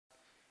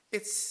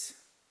It's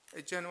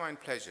a genuine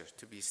pleasure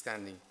to be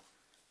standing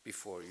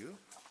before you,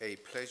 a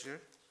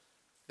pleasure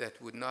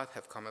that would not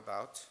have come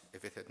about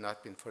if it had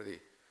not been for the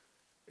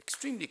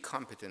extremely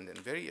competent and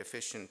very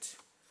efficient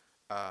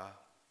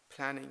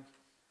planning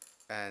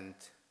and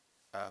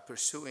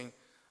pursuing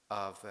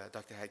of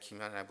Dr.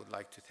 Hakimi, and I would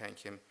like to thank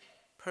him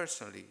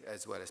personally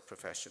as well as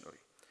professionally.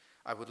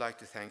 I would like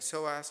to thank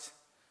SOAS,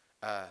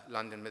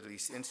 London Middle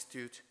East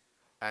Institute,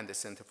 and the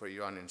Center for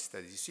Iranian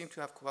Studies. You seem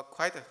to have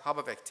quite a hub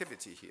of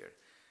activity here.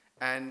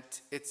 And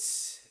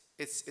it's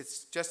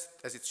just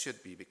as it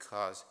should be,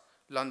 because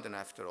London,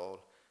 after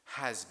all,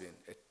 has been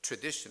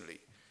traditionally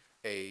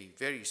a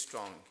very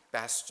strong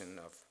bastion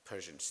of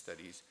Persian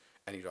studies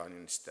and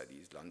Iranian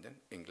studies, London,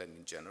 England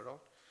in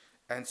general.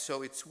 And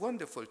so it's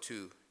wonderful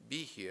to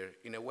be here,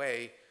 in a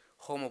way,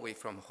 home away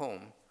from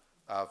home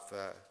of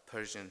the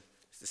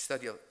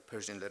study of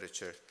Persian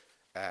literature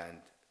and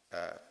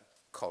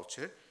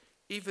culture,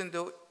 even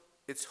though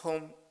its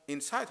home,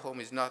 inside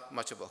home, is not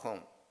much of a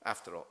home,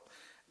 after all.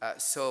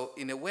 So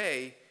in a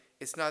way,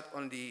 it's not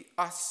only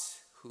us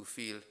who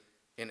feel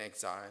in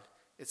exile,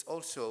 it's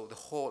also the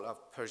whole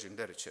of Persian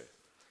literature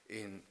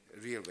in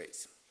real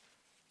ways.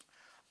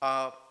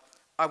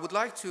 I would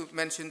like to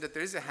mention that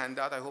there is a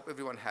handout. I hope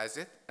everyone has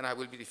it, and I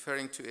will be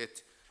referring to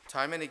it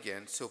time and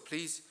again. So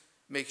please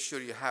make sure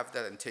you have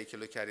that and take a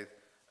look at it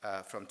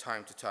from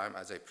time to time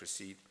as I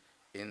proceed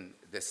in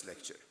this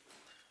lecture.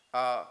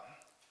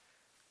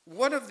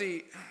 One of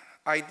the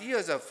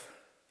ideas of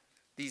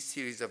these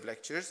series of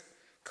lectures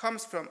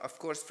comes from, of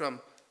course, from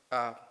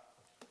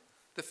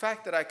the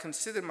fact that I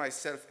consider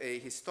myself a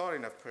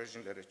historian of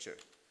Persian literature,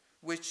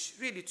 which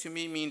really to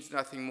me means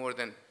nothing more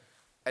than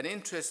an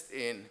interest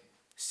in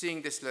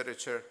seeing this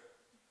literature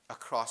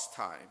across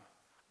time,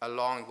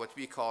 along what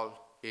we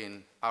call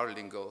in our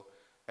lingo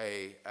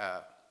a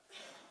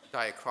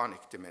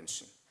diachronic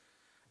dimension.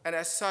 And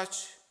as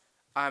such,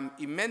 I'm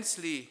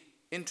immensely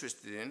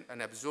interested in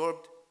and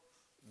absorbed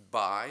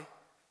by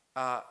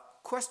a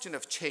question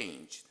of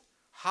change.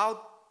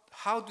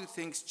 How do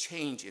things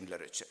change in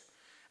literature?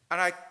 And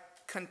I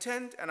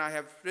contend, and I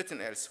have written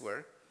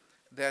elsewhere,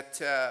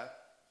 that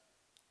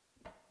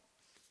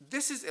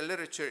this is a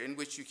literature in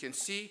which you can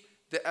see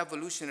the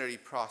evolutionary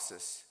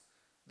process,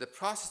 the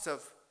process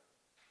of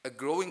a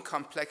growing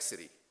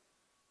complexity,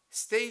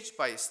 stage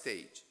by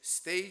stage,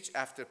 stage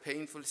after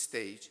painful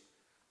stage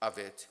of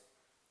it.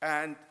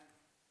 And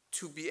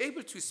to be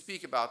able to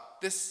speak about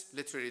this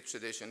literary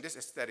tradition, this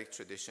aesthetic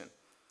tradition,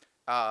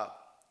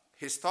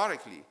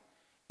 historically,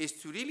 is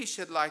to really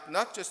shed light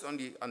not just on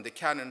the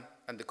canon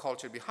and the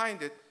culture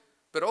behind it,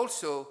 but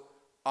also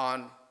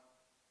on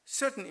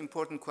certain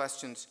important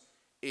questions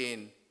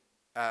in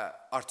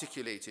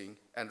articulating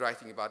and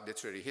writing about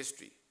literary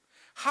history.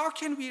 How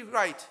can we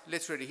write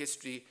literary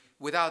history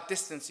without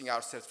distancing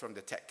ourselves from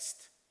the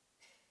text?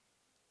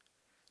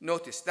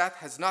 Notice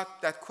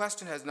that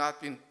question has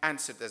not been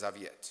answered as of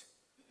yet.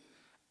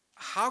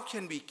 How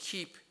can we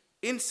keep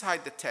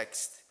inside the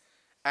text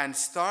and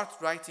start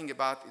writing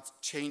about its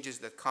changes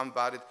that come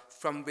about it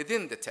from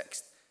within the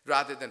text,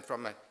 rather than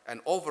from an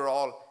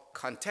overall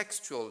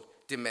contextual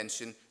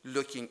dimension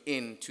looking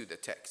into the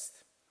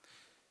text?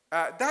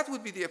 That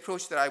would be the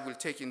approach that I will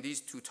take in these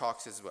two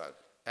talks as well.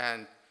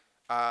 And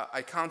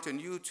I count on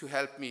you to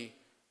help me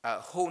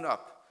hone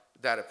up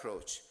that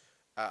approach,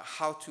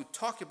 how to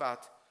talk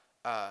about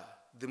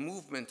the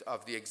movement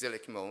of the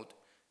exilic mode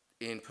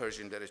in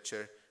Persian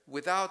literature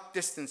without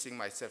distancing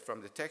myself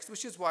from the text,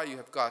 which is why you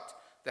have got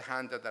the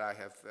handout that I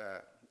have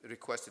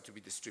requested to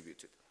be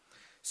distributed.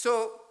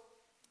 So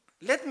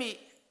let me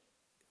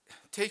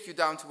take you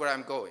down to where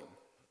I'm going,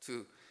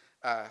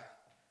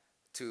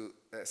 to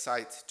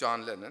cite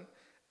John Lennon,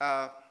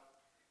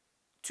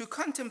 to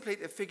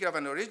contemplate a figure of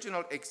an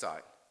original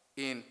exile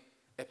in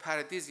a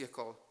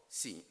paradisiacal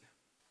scene.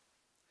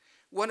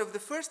 One of the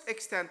first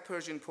extant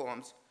Persian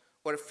poems,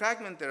 or a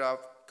fragment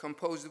thereof,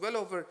 composed well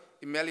over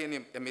a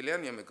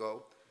millennium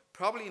ago,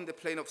 probably in the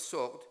plain of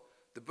Sogd,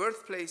 the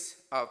birthplace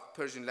of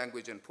Persian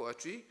language and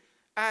poetry,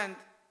 and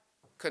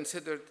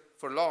considered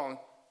for long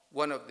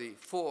one of the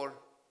four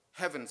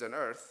heavens and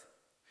earth,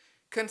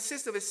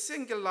 consists of a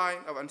single line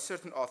of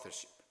uncertain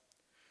authorship,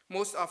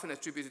 most often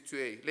attributed to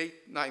a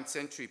late 9th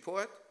century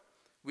poet.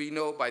 We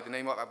know by the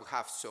name of Abu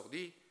Hafez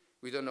Sogdi.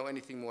 We don't know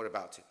anything more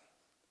about him.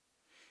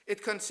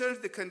 It concerns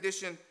the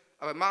condition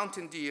of a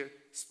mountain deer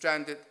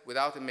stranded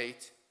without a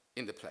mate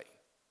in the plain.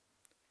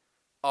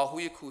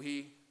 آهوی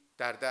کوهی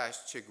در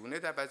دشت چگونه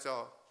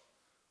دوزا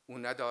او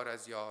ندار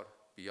از یار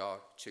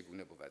بیار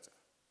چگونه بوزا.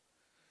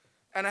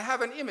 And I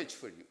have an image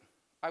for you.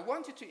 I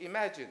want you to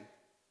imagine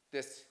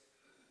this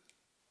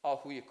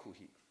آهوی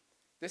کوهی.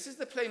 This is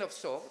the plain of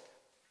Sogd,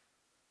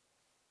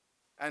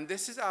 and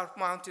this is our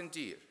mountain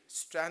deer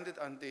stranded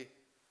on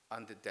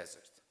the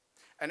desert.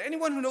 And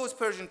anyone who knows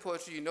Persian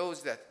poetry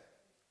knows that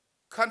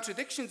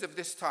contradictions of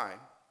this time,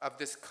 of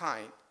this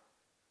kind,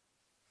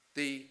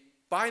 the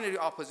binary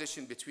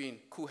opposition between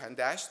kuh and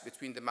dasht,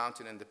 between the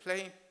mountain and the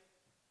plain,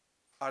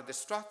 are the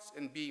struts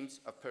and beams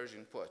of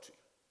Persian poetry.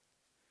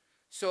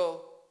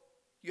 So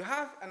you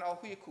have an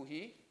Ahuy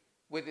Kuhi,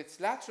 with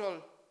its lateral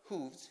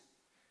hooves,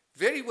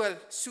 very well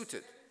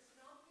suited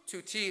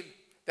to teal.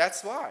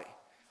 That's why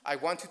I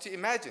want you to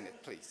imagine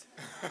it, please.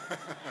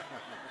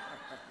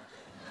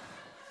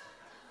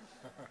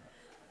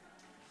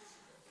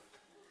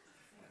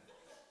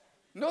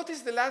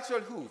 Notice the lateral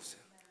hooves,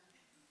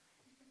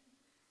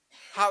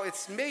 how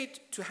it's made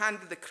to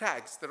handle the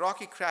crags, the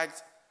rocky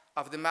crags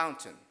of the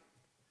mountain,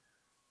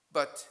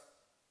 but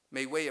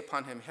may weigh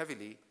upon him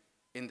heavily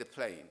in the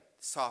plain,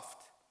 soft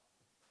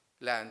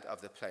land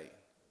of the plain.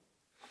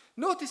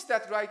 Notice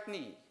that right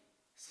knee,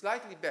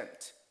 slightly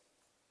bent.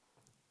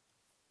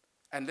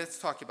 And let's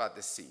talk about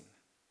this scene.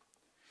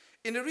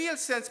 In a real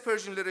sense,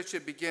 Persian literature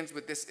begins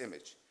with this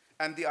image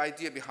and the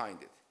idea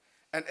behind it.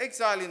 An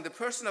exile in the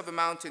person of a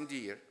mountain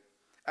deer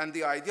and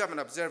the idea of an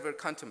observer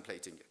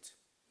contemplating it.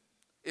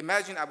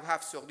 Imagine Abu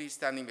Hafs Sughdi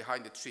standing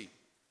behind a tree,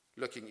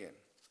 looking in.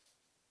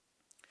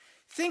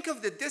 Think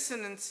of the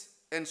dissonance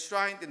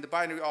enshrined in the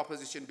binary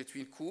opposition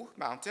between kuh,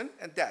 mountain,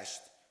 and dasht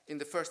in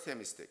the first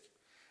hemistich,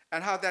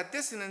 and how that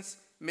dissonance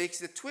makes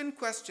the twin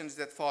questions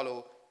that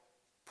follow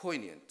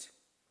poignant,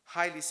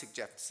 highly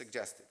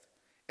suggestive.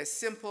 A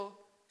simple,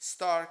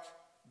 stark,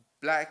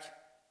 black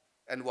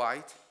and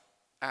white,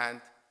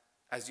 and,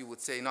 as you would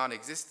say,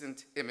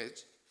 non-existent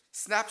image,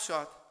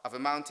 snapshot of a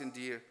mountain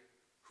deer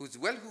whose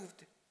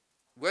well-hooved,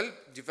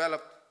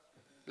 well-developed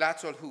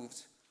lateral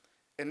hooves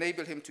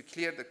enable him to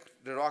clear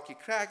the rocky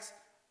crags,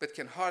 but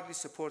can hardly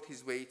support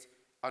his weight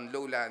on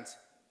lowlands,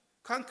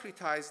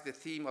 concretize the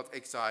theme of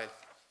exile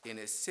in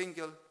a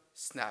single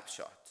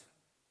snapshot.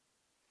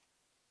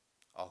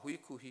 Ahuy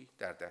kuhi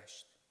dar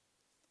dasht,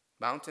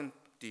 mountain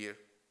deer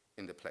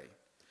in the plain.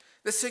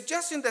 The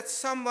suggestion that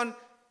someone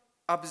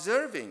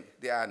observing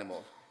the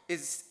animal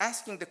is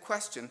asking the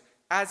question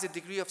adds a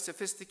degree of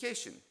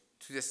sophistication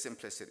to this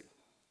simplicity.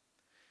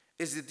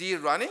 Is the deer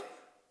running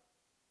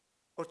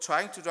or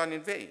trying to run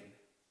in vain?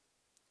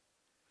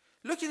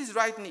 Look at his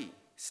right knee,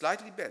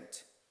 slightly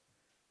bent.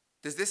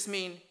 Does this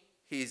mean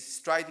he's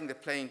striding the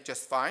plain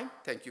just fine,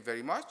 thank you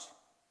very much,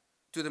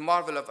 to the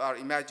marvel of our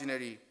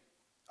imaginary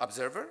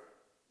observer?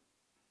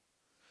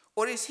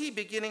 Or is he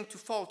beginning to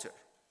falter,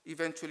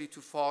 eventually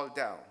to fall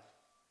down?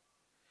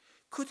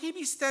 Could he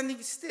be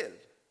standing still?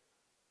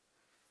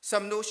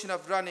 Some notion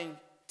of running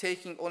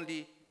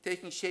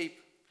taking shape,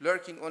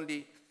 lurking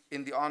only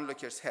in the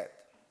onlooker's head.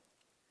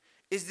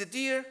 Is the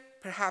deer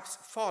perhaps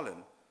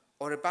fallen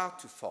or about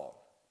to fall,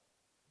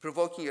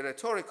 provoking a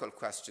rhetorical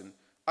question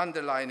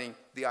underlining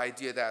the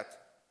idea that,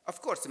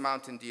 of course, the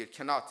mountain deer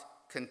cannot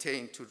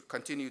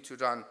continue to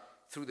run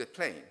through the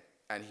plain,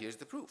 and here's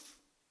the proof.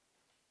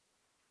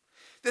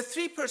 The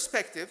three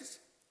perspectives,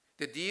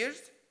 the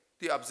deer's,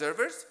 the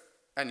observer's,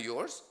 and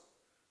yours,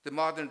 the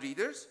modern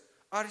readers,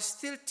 are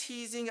still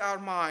teasing our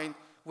mind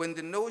when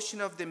the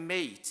notion of the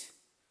mate,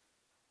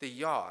 the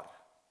yar,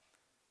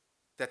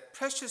 that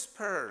precious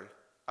pearl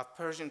of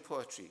Persian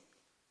poetry,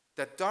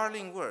 that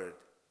darling word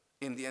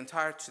in the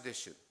entire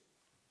tradition,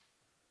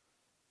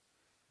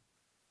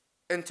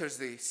 enters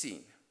the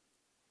scene.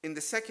 In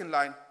the second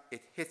line,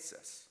 it hits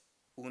us.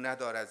 O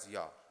nadarad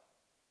yar.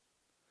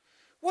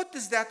 What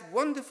does that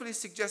wonderfully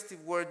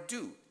suggestive word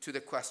do to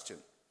the question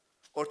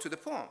or to the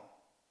poem?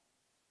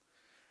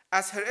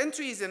 As her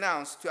entry is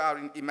announced to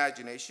our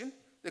imagination,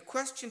 the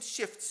question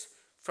shifts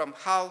from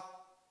how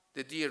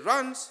the deer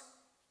runs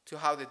to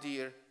how the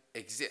deer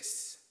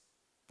exists,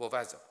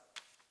 bovaza,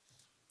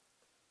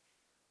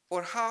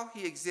 or how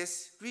he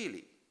exists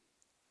really.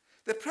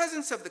 The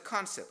presence of the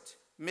concept,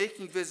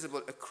 making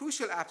visible a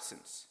crucial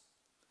absence,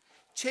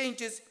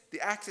 changes the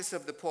axis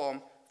of the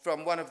poem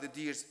from one of the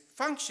deer's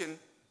function,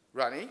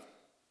 running,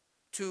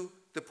 to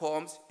the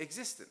poem's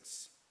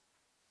existence.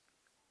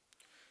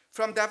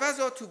 From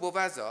davaza to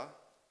bovaza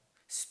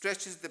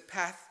stretches the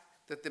path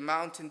that the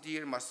mountain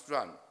deer must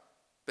run,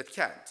 but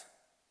can't,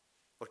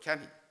 or can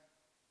he?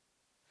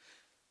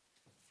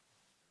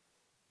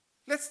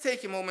 Let's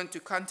take a moment to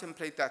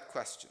contemplate that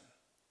question.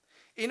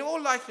 In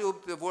all likelihood,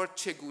 the word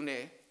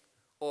chegune,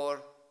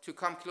 or to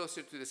come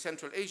closer to the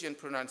Central Asian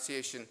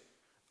pronunciation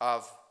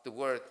of the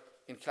word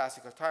in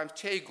classical times,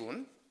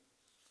 chegun,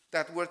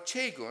 that word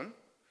chegun,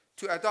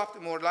 to adopt a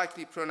more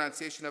likely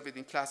pronunciation of it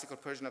in classical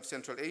Persian of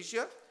Central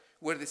Asia,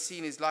 where the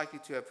scene is likely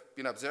to have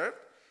been observed,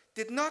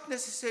 did not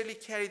necessarily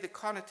carry the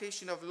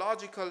connotation of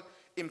logical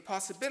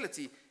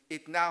impossibility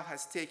it now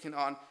has taken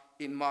on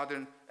in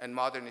modern and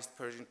modernist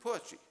Persian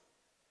poetry.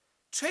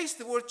 Trace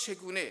the word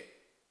chegune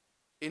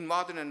in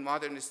modern and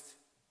modernist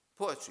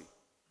poetry.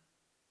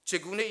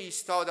 چگونه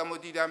ایستادم و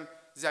دیدم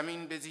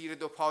زمین به زیر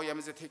دو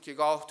پایم ز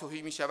تکیه‌گاه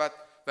تهی می‌شود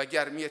و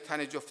گرمی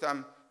تن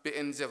جفتم به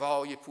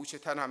انزوای پوچ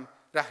تنم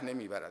ره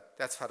نمیبرد.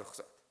 That's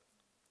Farrokhzad.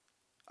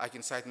 I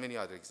can cite many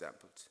other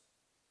examples.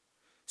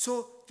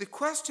 So the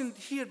question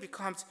here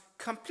becomes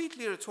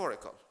completely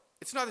rhetorical.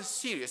 It's not a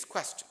serious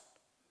question.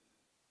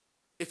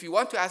 If you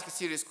want to ask a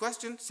serious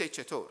question, say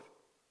chator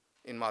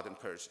in modern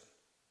Persian.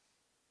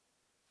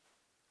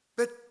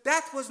 But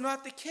that was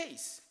not the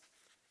case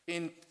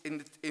in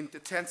the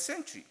 10th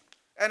century.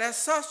 And as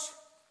such,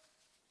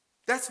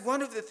 That's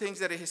one of the things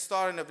that a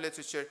historian of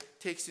literature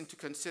takes into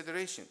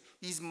consideration,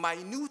 these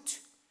minute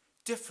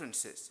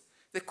differences.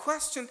 The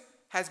question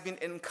has been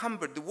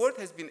encumbered, the word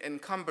has been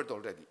encumbered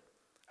already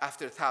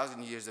after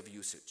 1,000 years of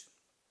usage.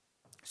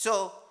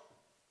 So,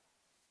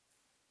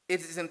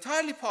 it is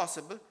entirely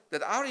possible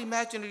that our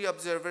imaginary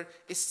observer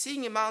is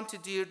seeing a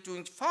mounted deer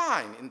doing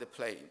fine in the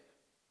plain,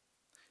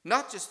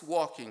 not just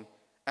walking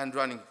and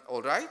running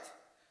all right,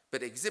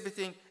 but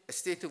exhibiting a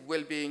state of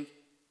well-being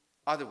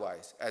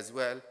otherwise as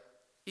well,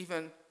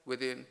 even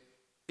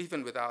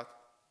without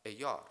a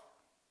yard.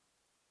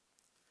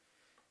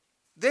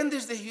 Then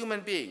there's the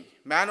human being,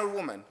 man or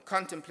woman,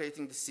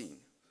 contemplating the scene.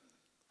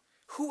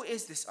 Who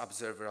is this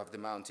observer of the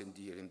mountain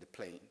deer in the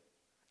plain,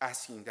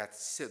 asking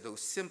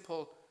those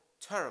simple,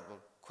 terrible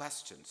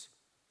questions?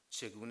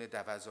 Chegune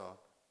davaza,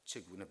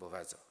 chegune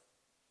bovaza.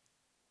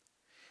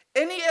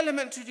 Any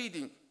elementary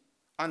reading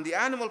on the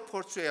animals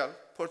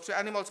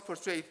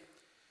portrayed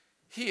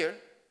here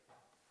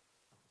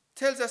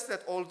tells us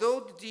that although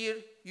the deer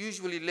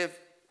usually live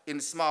in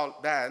small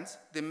bands,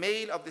 the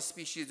male of the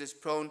species is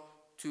prone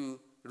to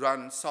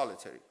run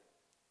solitary,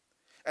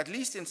 at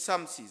least in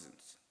some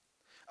seasons.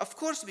 Of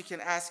course, we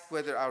can ask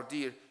whether our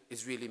deer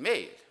is really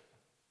male,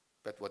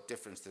 but what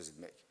difference does it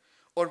make?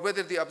 Or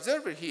whether the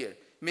observer here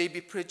may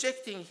be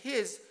projecting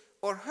his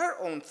or her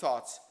own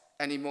thoughts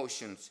and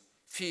emotions,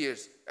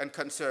 fears and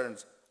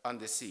concerns on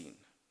the scene.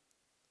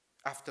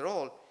 After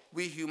all,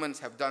 we humans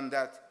have done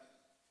that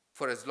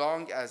for as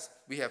long as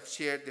we have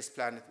shared this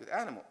planet with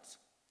animals.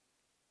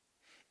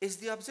 Is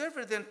the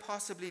observer then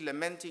possibly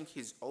lamenting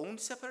his own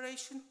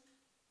separation,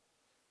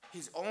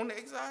 his own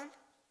exile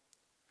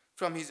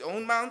from his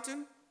own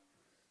mountain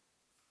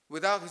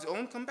without his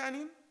own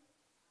companion?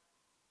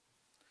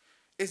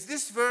 Is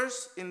this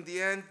verse, in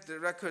the end, the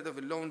record of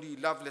a lonely,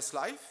 loveless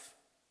life?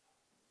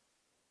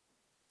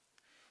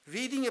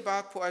 Reading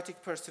about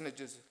poetic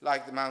personages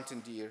like the mountain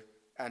deer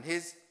and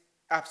his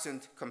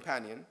absent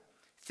companion,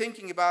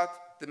 thinking about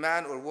the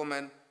man or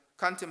woman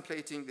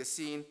contemplating the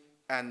scene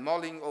and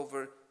mulling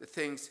over the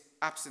things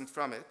absent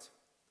from it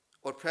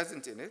or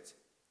present in it,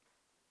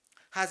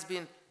 has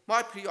been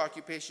my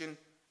preoccupation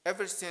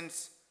ever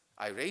since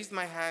I raised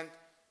my hand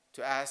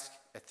to ask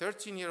a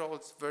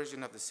 13-year-old's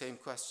version of the same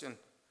question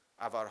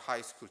of our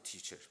high school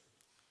teacher.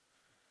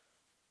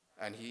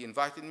 And he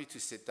invited me to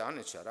sit down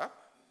and shut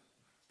up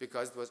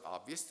because it was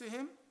obvious to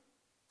him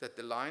that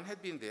the line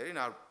had been there in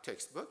our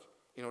textbook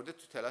in order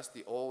to tell us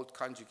the old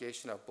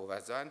conjugation of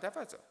bovaza and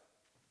davaza.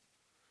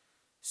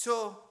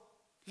 So,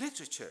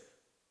 literature,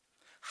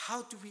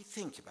 how do we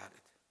think about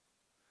it?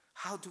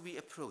 How do we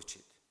approach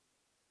it?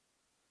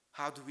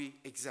 How do we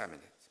examine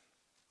it?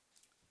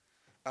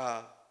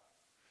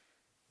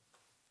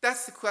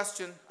 That's the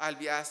question I'll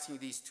be asking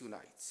these 2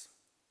 nights.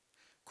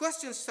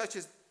 Questions such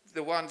as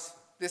the ones,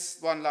 this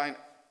one-line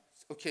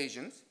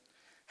occasions,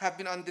 have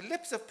been on the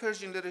lips of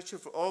Persian literature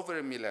for over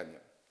a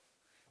millennium.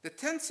 The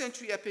 10th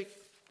century epic,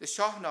 the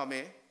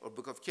Shahnameh, or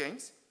Book of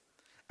Kings,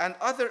 and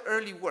other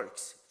early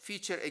works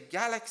feature a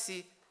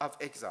galaxy of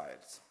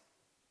exiles.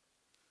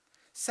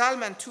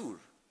 Salman too,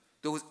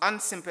 those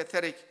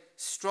unsympathetic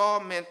straw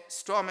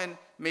men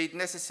made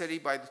necessary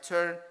by the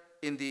turn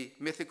in the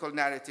mythical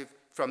narrative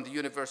from the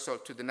universal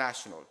to the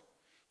national,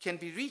 can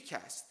be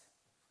recast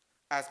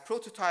as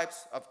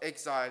prototypes of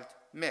exiled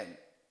men.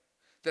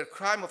 Their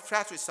crime of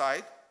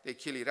fratricide, they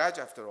kill Iraj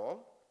after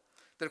all,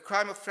 their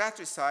crime of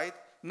fratricide,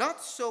 not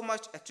so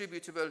much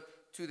attributable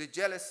to the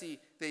jealousy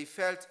they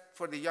felt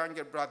for the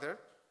younger brother,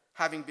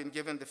 having been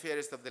given the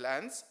fairest of the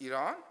lands,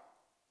 Iran,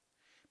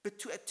 but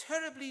to a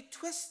terribly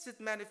twisted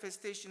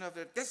manifestation of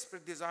their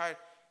desperate desire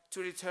to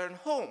return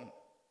home.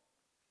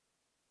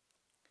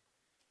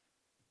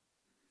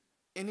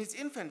 In his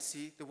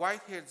infancy, the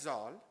white-haired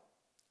Zal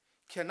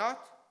cannot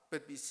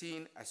but be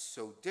seen as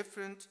so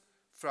different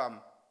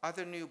from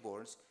other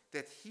newborns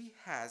that he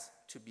has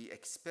to be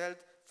expelled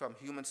from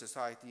human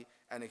society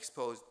and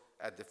exposed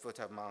at the foot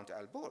of Mount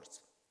Al-Borz.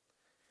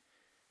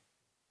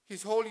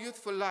 His whole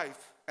youthful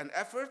life, an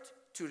effort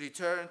to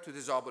return to the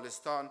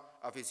Zabulistan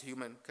of his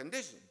human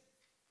condition.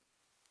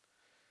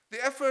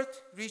 The effort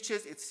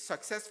reaches its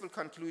successful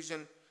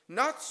conclusion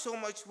not so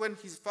much when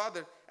his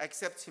father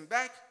accepts him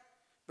back,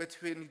 but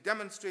when he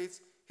demonstrates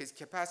his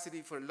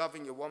capacity for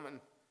loving a woman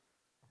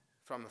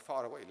from a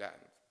faraway land,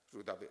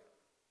 Rudabe.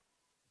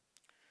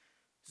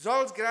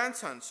 Zal's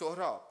grandson,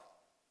 Sohrab,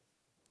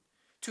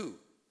 too,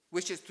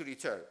 wishes to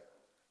return,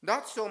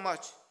 not so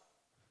much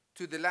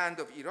to the land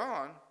of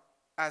Iran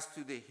as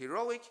to the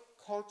heroic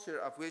culture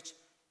of which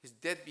his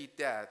deadbeat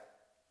dad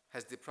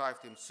has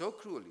deprived him so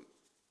cruelly.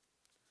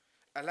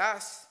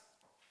 Alas,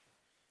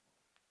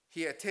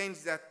 he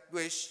attains that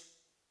wish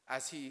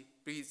as he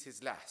breathes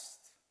his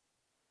last,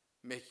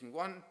 making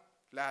one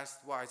last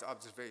wise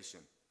observation,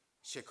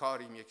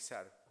 Shekarim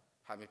yeksar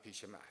hame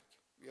pish marg.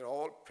 We are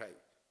all prey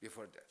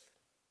before death.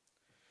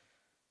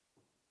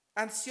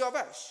 And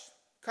Siavash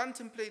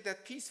contemplate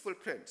that peaceful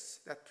prince,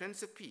 that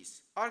prince of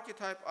peace,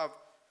 archetype of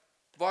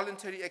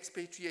voluntary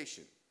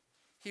expatriation.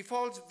 He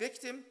falls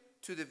victim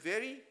to the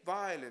very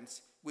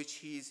violence which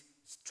he is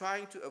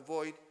trying to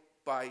avoid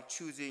by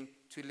choosing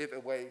to live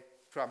away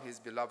from his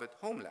beloved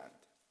homeland.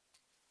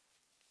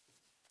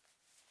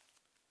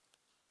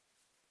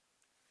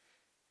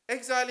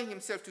 Exiling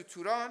himself to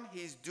Turan,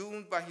 he is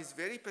doomed by his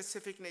very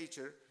pacific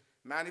nature,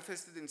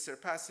 manifested in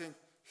surpassing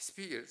his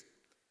peers,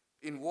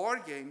 in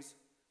war games,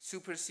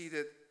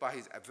 superseded by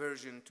his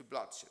aversion to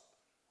bloodshed.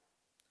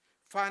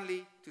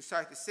 Finally, to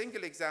cite a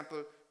single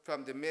example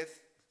from the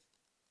myths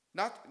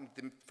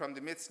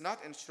not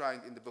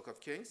enshrined in the Book of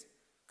Kings,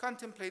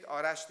 contemplate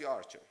Arash the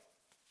archer,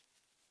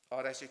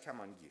 Arash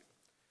Kamangir.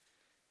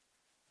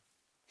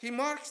 He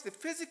marks the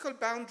physical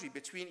boundary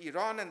between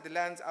Iran and the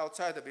lands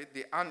outside of it,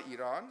 the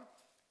un-Iran,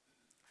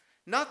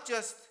 not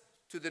just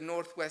to the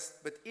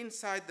northwest, but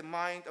inside the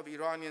mind of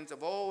Iranians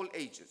of all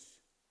ages.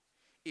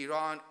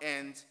 Iran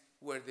ends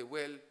where the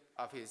will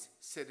of his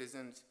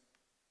citizens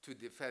to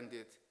defend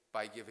it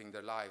by giving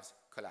their lives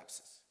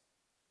collapses.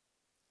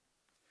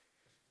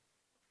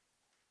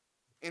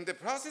 In the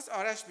process,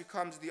 Arash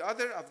becomes the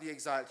other of the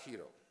exiled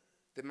hero,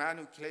 the man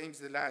who claims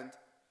the land,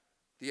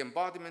 the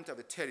embodiment of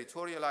a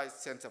territorialized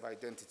sense of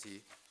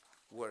identity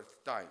worth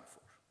dying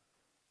for.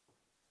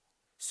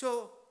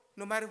 So,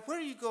 no matter where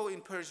you go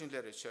in Persian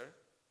literature,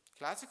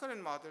 classical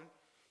and modern,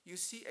 you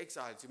see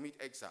exiles, you meet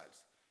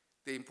exiles.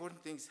 The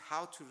important thing is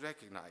how to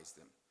recognize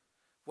them.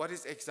 What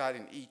is exile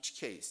in each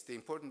case? The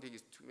important thing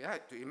is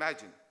to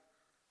imagine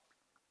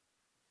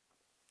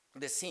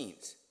the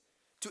scenes,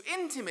 to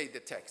intimate the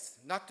text,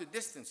 not to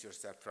distance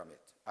yourself from it,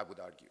 I would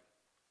argue.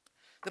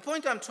 The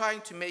point I'm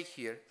trying to make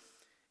here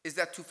is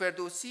that to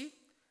Ferdowsi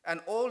and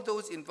all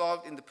those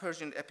involved in the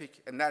Persian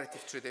epic and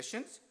narrative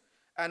traditions,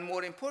 and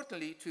more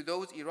importantly, to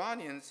those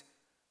Iranians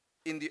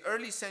in the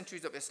early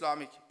centuries of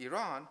Islamic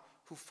Iran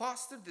who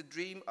fostered the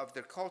dream of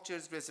their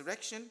culture's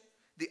resurrection,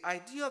 the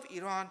idea of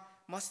Iran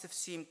must have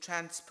seemed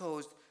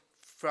transposed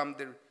from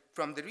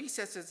the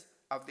recesses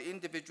of the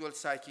individual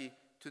psyche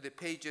to the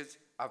pages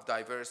of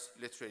diverse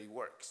literary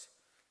works.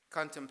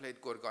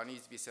 Contemplate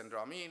Gorgani's Bisan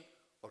Ramin,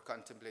 or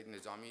contemplate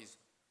Nizami's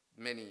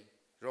many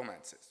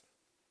romances.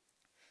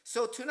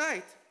 So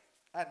tonight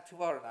and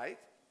tomorrow night,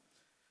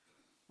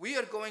 we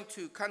are going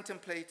to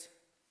contemplate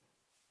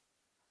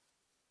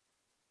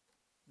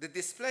the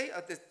display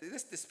of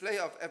this display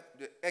of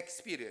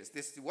experience,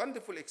 this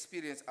wonderful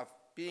experience of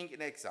being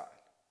in exile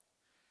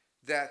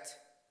that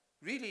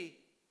really,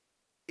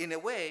 in a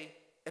way,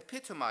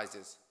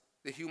 epitomizes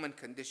the human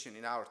condition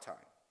in our time.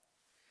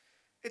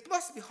 It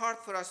must be hard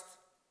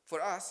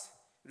for us,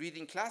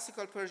 reading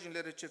classical Persian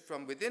literature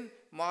from within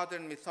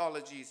modern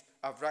mythologies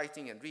of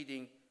writing and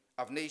reading,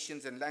 of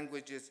nations and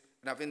languages,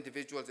 and of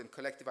individuals and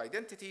collective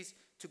identities,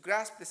 to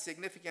grasp the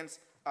significance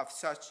of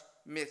such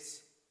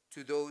myths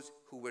to those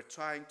who were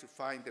trying to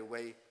find their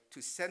way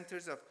to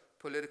centers of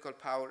political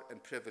power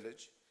and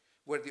privilege,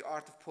 where the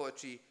art of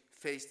poetry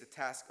faced the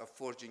task of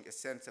forging a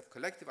sense of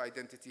collective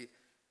identity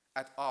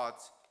at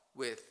odds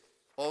with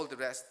all the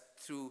rest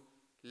through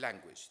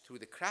language, through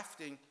the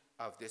crafting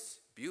of this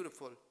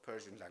beautiful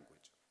Persian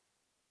language.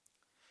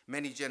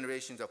 Many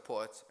generations of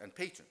poets and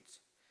patrons.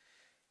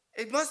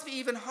 It must be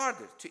even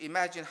harder to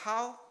imagine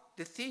how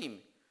the theme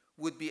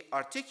would be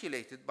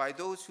articulated by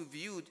those who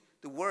viewed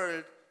the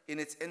world in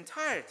its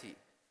entirety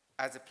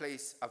as a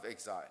place of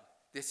exile.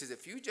 This is a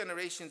few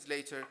generations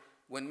later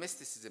when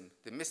mysticism,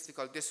 the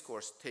mystical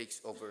discourse,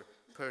 takes over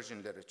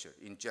Persian literature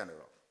in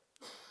general.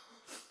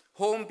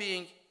 Home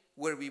being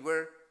where we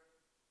were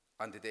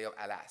on the day of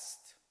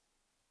Alast.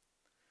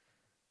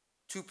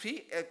 To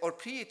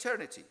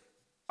pre-eternity,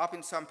 up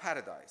in some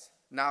paradise,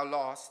 now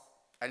lost,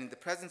 and in the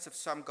presence of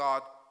some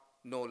God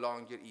no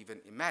longer even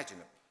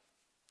imaginable.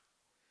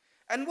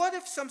 And what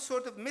if some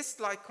sort of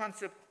mist-like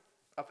concept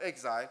of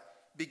exile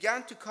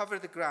began to cover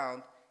the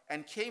ground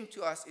and came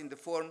to us in the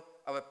form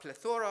of a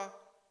plethora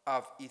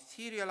of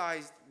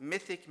etherealized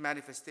mythic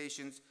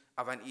manifestations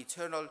of an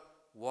eternal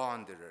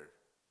wanderer,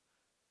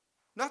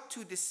 not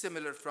too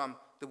dissimilar from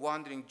the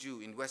wandering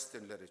Jew in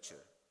Western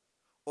literature,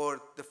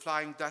 or the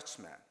Flying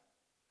Dutchman,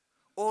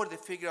 or the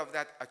figure of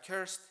that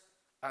accursed,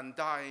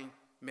 undying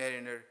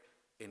mariner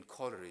in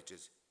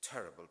Coleridge's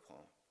terrible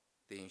poem,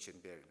 The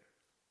Ancient Mariner.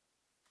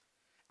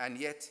 And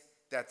yet,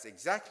 that's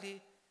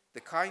exactly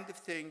the kind of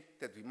thing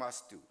that we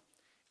must do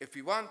if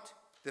we want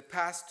the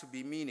past to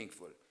be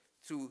meaningful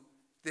through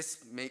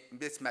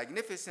this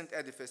magnificent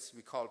edifice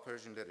we call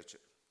Persian literature.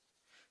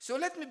 So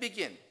let me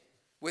begin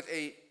with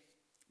a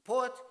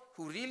poet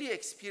who really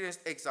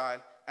experienced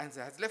exile and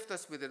has left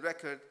us with a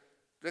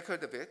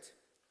record of it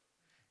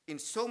in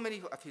so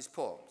many of his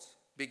poems,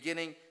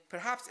 beginning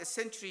perhaps a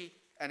century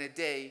and a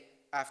day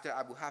after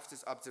Abu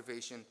Hafez's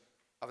observation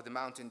of the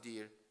mountain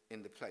deer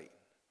in the plain.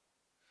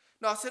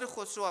 Nasser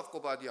Khosrow of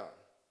Qobadian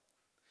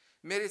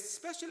merits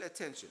special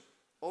attention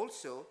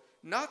also,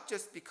 not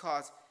just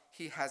because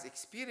he has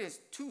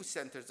experienced two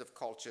centers of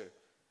culture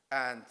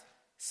and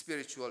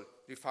spiritual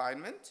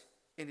refinement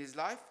in his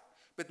life,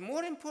 but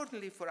more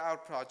importantly for our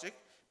project,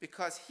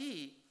 because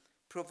he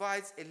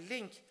provides a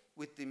link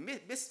with the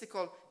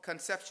mystical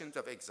conceptions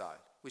of exile,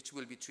 which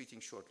we'll be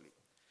treating shortly.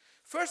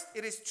 First,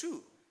 it is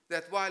true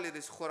that while it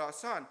is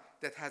Khorasan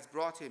that has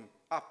brought him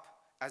up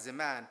as a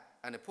man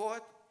and a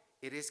poet,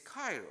 it is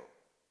Cairo,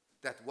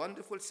 that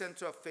wonderful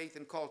center of faith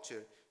and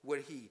culture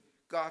where he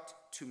got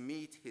to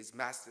meet his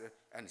master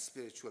and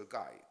spiritual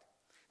guide,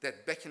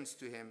 that beckons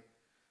to him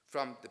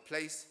from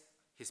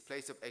his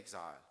place of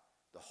exile,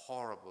 the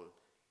horrible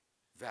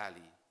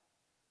valley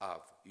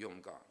of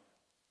Yomgan.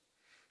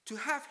 To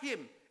have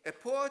him, a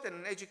poet and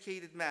an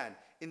educated man,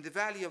 in the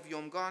valley of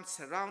Yomgan,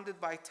 surrounded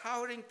by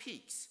towering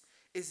peaks,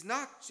 is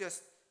not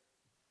just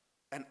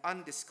an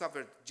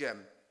undiscovered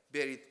gem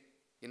buried,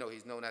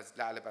 he's known as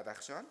La'al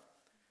Badakhshan,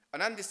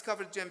 an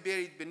undiscovered gem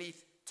buried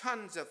beneath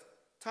tons of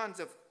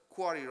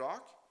quarry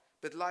rock,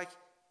 but like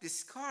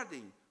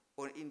discarding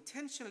or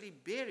intentionally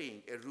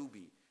burying a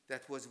ruby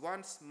that was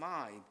once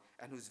mined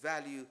and whose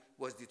value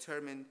was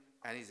determined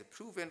and is a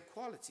proven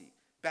quality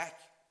back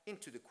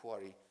into the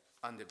quarry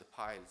under the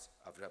piles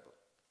of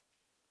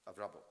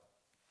rubble.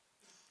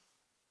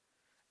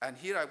 And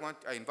here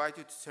I invite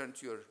you to turn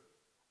to your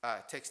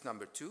text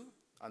number 2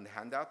 on the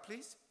handout,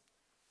 please.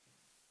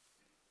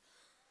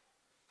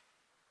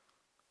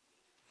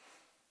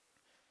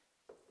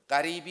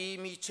 غریبی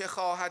می چه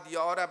خواهد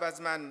یارب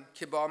از من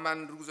که با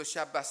من روز و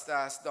شب بسته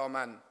است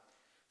دامن.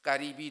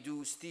 غریبی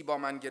دوستی با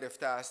من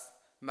گرفته است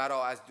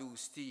مرا از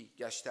دوستی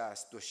گشته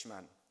است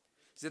دشمن.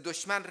 ز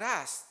دشمن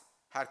رست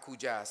هر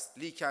کوجه است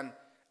لیکن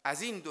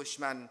از این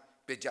دشمن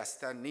به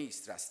جستن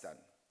نیست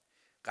رستن.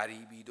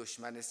 غریبی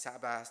دشمن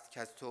صعب است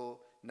که از تو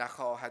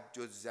نخواهد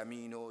جز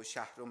زمین و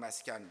شهر و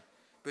مسکن.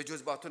 به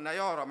جز با تو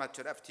نیارامد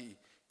چه رفتی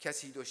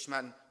کسی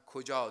دشمن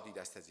کجا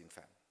دیده است از این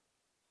فن.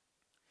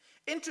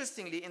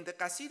 Interestingly, in the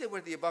Qasida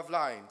where the above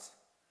lines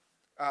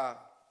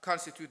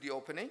constitute the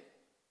opening,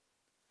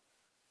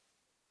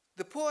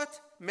 the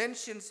poet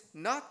mentions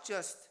not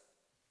just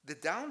the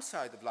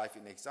downside of life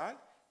in exile,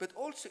 but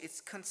also its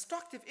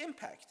constructive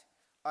impact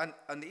on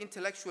the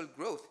intellectual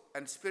growth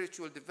and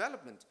spiritual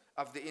development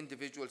of the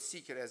individual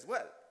seeker as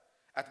well.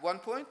 At one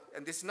point,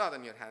 and this is not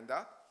on your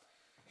handout,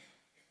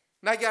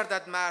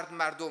 نگردد مرد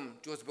مردم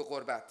جز به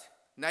غربت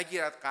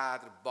نگیرد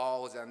قدر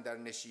باز اندر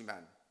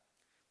نشیمن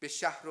به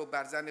شهر و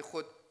برزن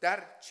خود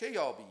در چه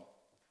یابی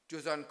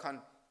جز آن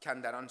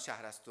کاندر آن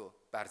شهر است و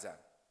برزن.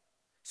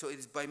 So it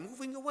is by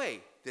moving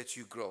away that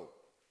you grow.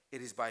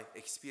 It is by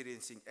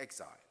experiencing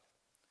exile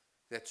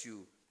that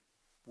you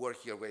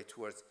work your way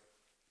towards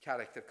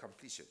character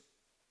completion,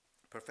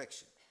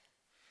 perfection.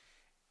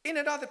 In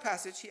another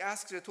passage, he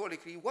asks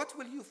rhetorically, what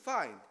will you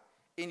find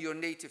in your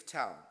native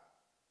town,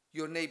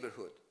 your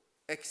neighborhood,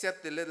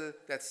 except the little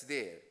that's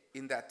there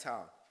in that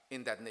town,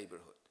 in that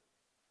neighborhood?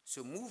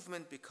 So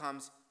movement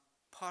becomes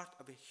part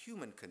of a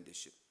human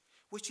condition,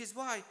 which is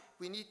why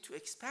we need to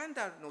expand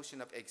our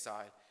notion of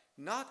exile,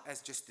 not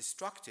as just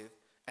destructive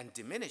and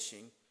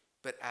diminishing,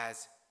 but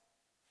as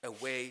a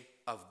way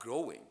of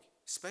growing,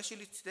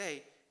 especially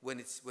today when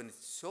it's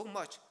so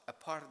much a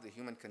part of the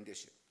human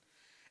condition.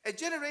 A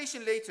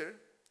generation later,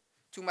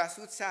 to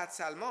Masood Saad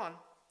Salman,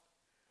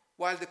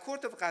 while the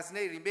court of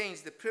Ghazni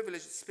remains the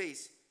privileged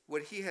space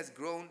where he has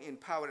grown in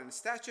power and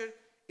stature,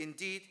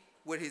 indeed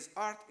where his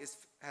art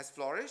has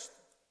flourished,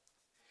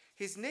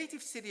 his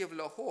native city of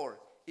Lahore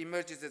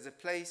emerges as a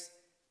place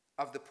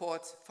of the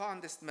poet's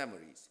fondest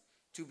memories,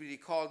 to be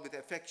recalled with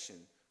affection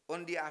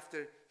only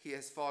after he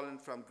has fallen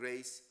from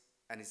grace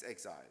and is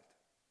exiled.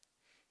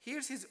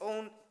 Here's his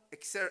own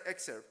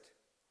excerpt.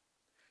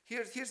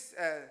 Here's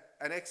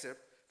an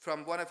excerpt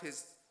from one of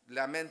his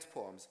lament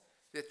poems,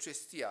 the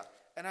Tristia.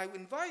 And I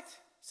invite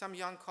some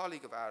young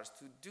colleague of ours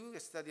to do a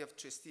study of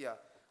Tristia,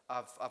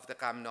 of the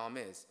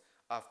Ghamnames,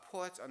 of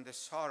poets on the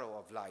sorrow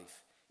of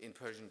life in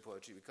Persian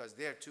poetry, because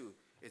there too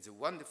it's a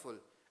wonderful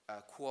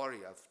quarry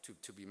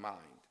to be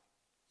mined.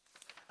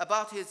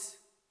 About his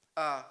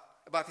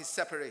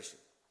separation,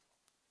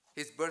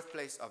 his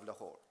birthplace of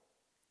Lahore.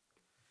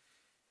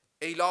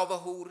 Ey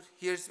Lahore,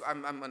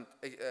 I'm on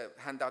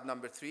handout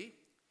number 3.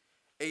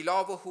 Ey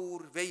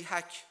Lahore,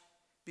 ویحک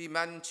بی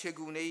من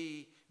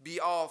چگونه‌ای بی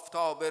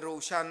آفتاب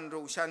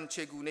روشن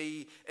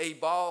چگونه‌ای ای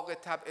باغ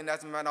طبع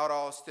نظم من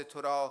آراسته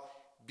تو را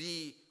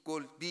بی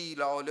گل بی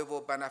لاله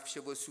و بنفشه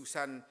و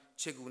سوسن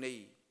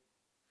چگونه‌ای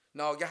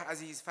ناگه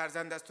عزیز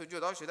فرزند از تو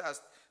جدا شده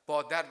است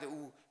با درد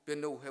او به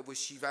نوحه و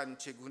شیون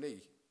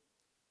چگونه‌ای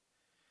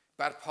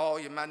بر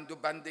پای من دو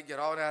بند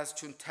گران است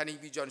چون تنی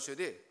بی جان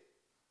شده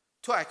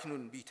تو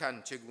اکنون بی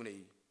تن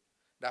چگونه‌ای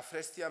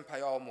نفرستیم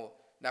پیام و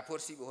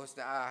نپرسی به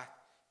حسن عهد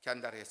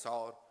کاندر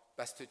حصار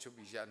بسته چو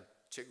بیژن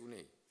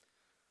چگونه‌ای.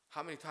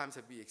 How many times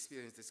have we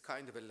experienced this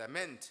kind of a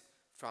lament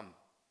from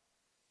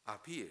our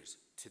peers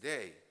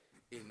today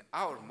in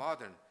our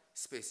modern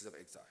spaces of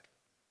exile?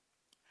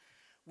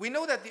 We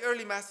know that the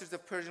early masters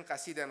of Persian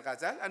Qasida and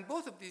Ghazal, and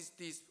both of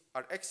these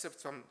are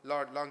excerpts from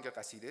longer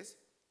Qasidas.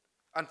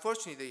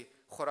 Unfortunately,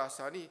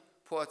 Khorasani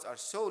poets are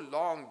so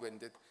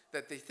long-winded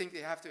that they think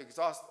they have to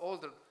exhaust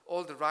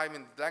all the rhyme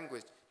in the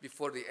language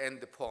before they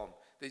end the poem.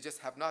 They just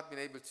have not been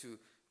able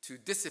to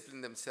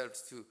discipline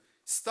themselves to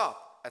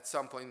stop at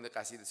some point in the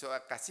Qasida. So a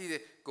Qasida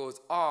goes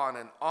on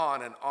and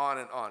on and on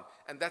and on.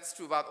 And that's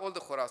true about all the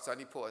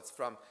Khorasani poets,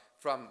 from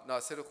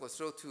Nasser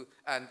Khosrow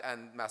and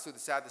Masood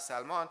Saad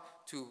Salman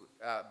to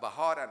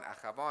Bahar and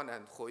Akhavan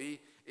and Khoi,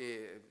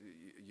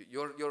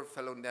 your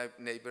fellow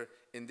neighbor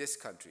in this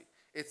country.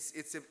 It's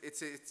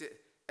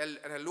an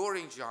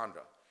alluring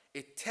genre.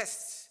 It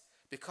tests,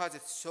 because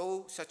it's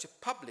such a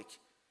public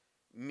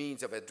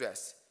means of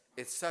address.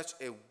 It's such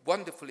a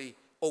wonderfully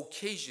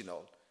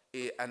occasional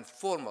and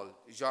formal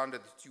genre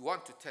that you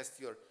want to test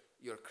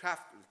your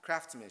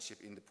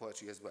craftsmanship in the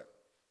poetry as well.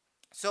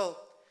 So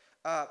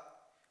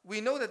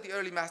we know that the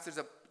early masters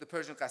of the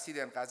Persian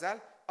Qasida and Ghazal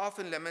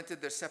often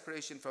lamented their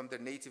separation from their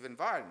native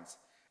environments,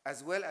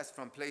 as well as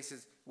from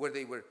places where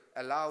they were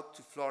allowed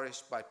to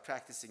flourish by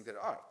practicing their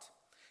art.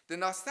 The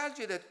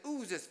nostalgia that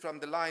oozes from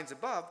the lines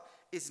above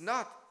is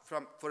not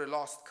for a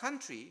lost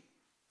country.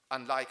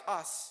 Unlike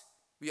us,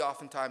 we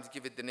oftentimes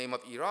give it the name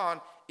of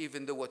Iran,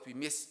 even though what we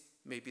miss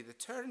may be the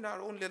turn in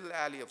our own little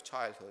alley of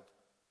childhood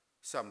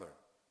somewhere.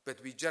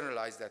 But we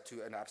generalize that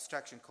to an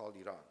abstraction called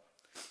Iran.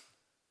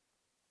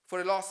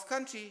 For a lost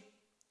country,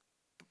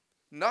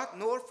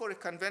 nor for a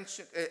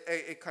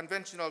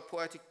conventional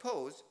poetic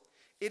pose,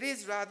 it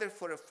is rather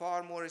for a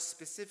far more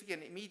specific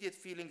and immediate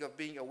feeling of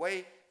being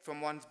away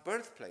from one's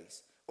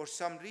birthplace or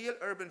some real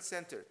urban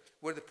center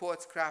where the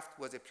poet's craft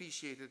was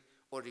appreciated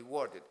or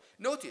rewarded.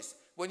 Notice,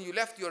 when you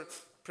left your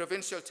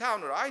provincial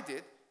town, or I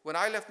did, when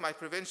I left my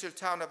provincial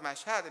town of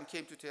Mashhad and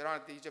came to Tehran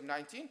at the age of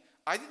 19,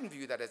 I didn't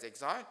view that as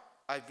exile.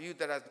 I viewed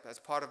that as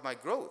part of my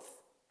growth.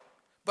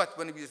 But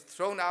when we were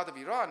thrown out of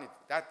Iran,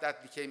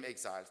 that became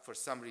exile for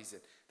some reason.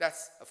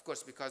 That's, of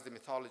course, because the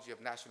mythology of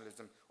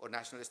nationalism or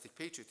nationalistic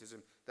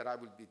patriotism that I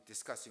will be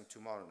discussing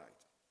tomorrow night.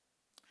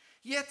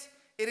 Yet,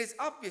 it is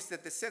obvious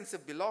that the sense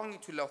of belonging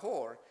to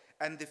Lahore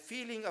and the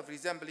feeling of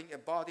resembling a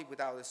body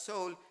without a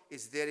soul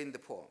is there in the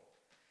poem.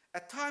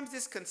 At times,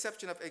 this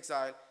conception of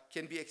exile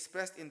can be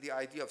expressed in the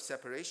idea of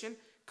separation,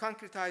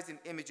 concretized in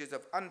images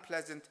of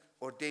unpleasant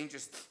or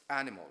dangerous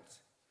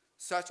animals,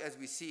 such as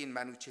we see in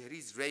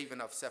Manuchehri's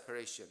Raven of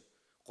Separation,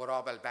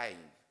 Qurab al-Bayn.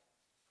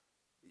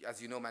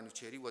 As you know,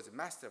 Manuchehri was a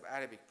master of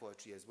Arabic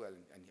poetry as well,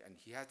 and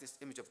he has this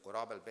image of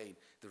Qurab al-Bayn,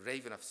 the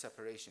raven of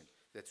separation,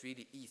 that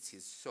really eats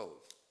his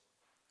soul.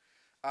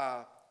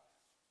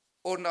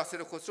 Or Nasser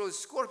Khosrow's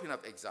Scorpion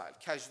of Exile,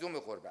 Kajdum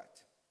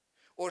Ghurbat.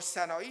 Or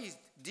Sanai's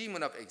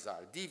Demon of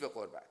Exile, Div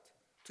Ghurbat,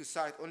 to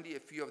cite only a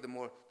few of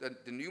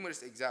the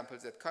numerous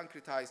examples that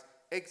concretize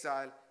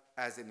exile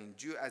as an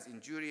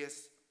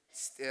injurious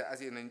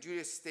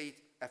state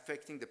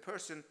affecting the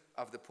person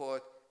of the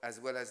poet as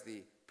well as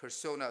the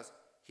personas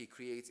he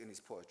creates in his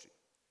poetry.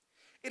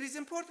 It is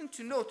important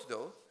to note,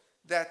 though,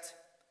 that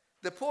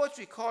the poet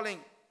recalling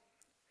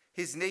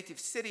his native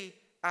city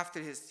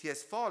after he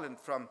has fallen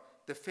from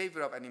the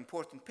favor of an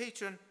important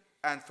patron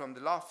and from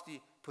the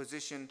lofty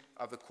position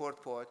of a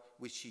court poet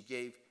which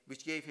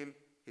gave him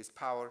his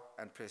power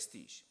and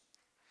prestige.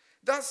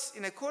 Thus,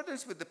 in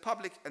accordance with the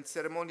public and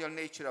ceremonial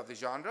nature of the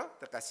genre,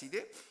 the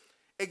Qasideh,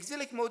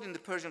 exilic mode in the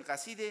Persian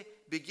Qasideh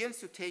begins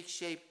to take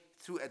shape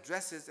through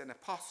addresses and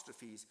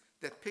apostrophes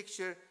that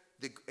picture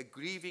a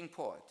grieving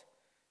poet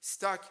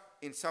stuck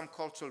in some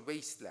cultural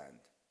wasteland,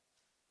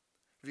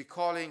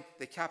 recalling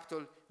the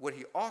capital where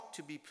he ought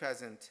to be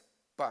present,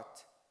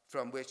 but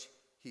from which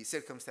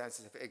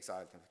circumstances of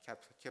exile have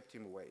kept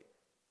him away.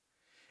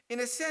 In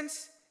a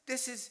sense,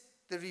 this is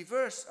the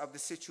reverse of the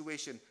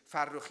situation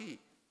Farrukhi,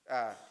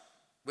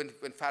 when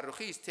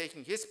Farrukhi is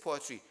taking his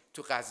poetry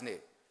to Ghazne.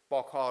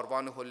 با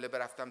کاروان حله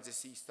برفتم ز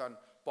سیستان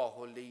با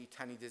حله‌ای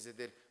تنیده ز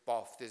دل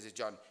بافته ز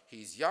جان.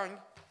 He's young,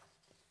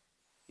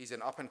 he's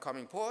an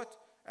up-and-coming poet,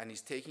 and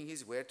he's taking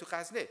his word to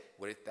Ghazne.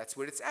 That's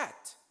where it's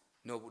at,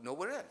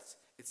 nowhere else.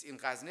 It's in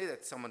Ghazne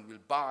that someone will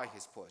buy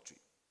his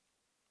poetry.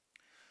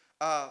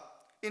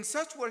 In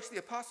such works, the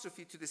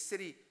apostrophe to the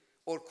city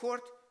or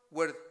court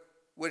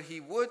where he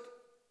would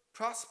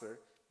prosper,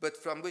 but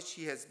from which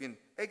he has been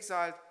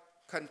exiled,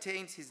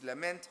 contains his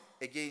lament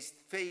against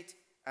fate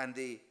and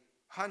the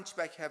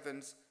hunchback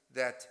heavens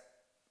that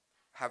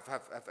have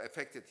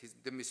affected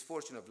the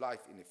misfortune of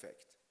life, in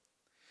effect.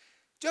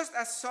 Just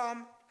as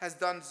Sam has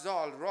done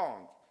Zal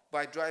wrong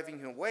by driving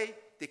him away,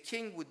 the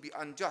king would be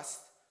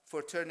unjust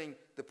for turning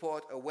the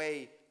poet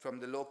away from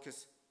the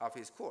locus of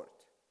his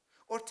court.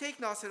 Or take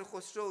Nasser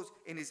Khosrow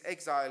in his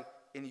exile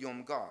in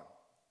Yomgan,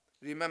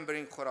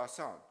 remembering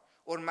Khorasan,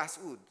 or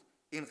Mas'ud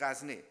in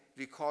Ghazni,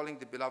 recalling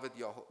the beloved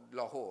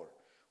Lahore,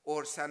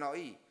 or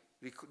Sanai,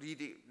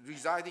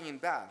 residing in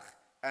Balkh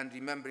and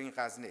remembering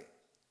Ghazni.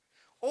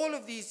 All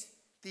of these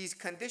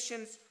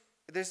conditions,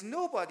 there's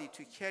nobody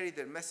to carry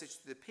their message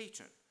to the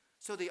patron,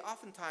 so they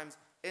oftentimes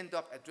end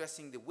up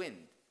addressing the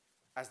wind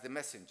as the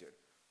messenger.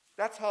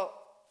 That's how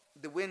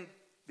the wind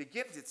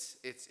begins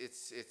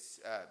its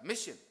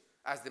mission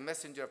as the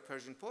messenger of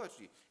Persian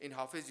poetry. In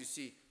Hafez, you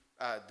see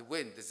the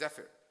wind, the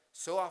zephyr,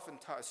 so often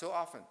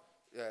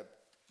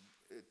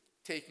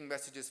taking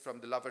messages from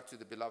the lover to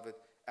the beloved,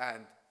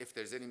 and if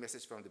there's any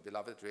message from the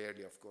beloved,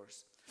 rarely, of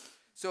course.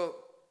 So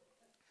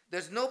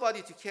there's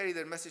nobody to carry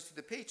their message to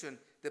the patron,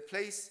 the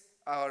place,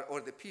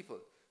 or the people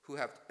who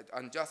have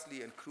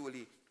unjustly and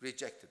cruelly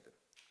rejected them.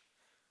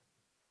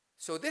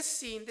 So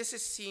this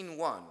is scene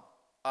one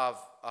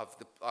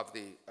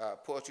the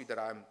poetry that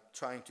I'm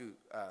trying to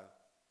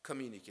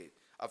communicate,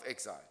 of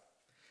exile.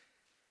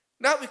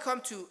 Now we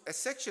come to a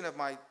section of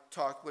my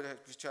talk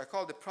which I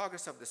call the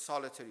progress of the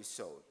solitary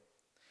soul.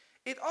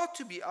 It ought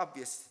to be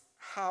obvious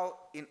how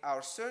in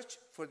our search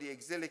for the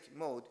exilic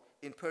mode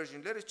in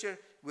Persian literature,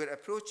 we're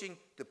approaching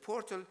the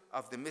portal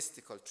of the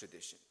mystical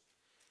tradition.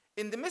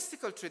 In the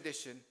mystical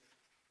tradition,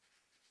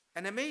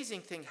 an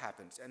amazing thing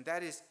happens, and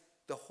that is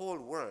the whole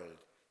world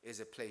is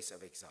a place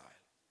of exile.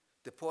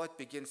 The poet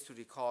begins to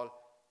recall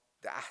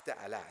the Ahd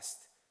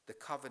Alast, the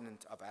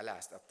covenant of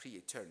Alast, of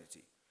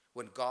pre-eternity,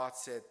 when God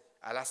said,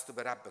 Alastu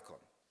berabbikum,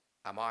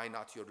 am I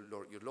not your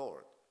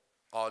Lord?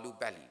 Qalu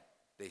bali,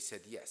 they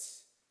said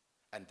yes.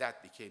 And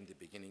that became the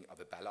beginning of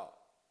a bala.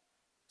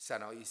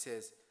 Sana'i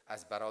says,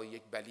 از برای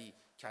یک بلی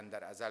کن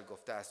در ازل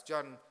گفته است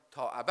جان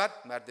تا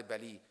ابد مرد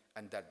بلی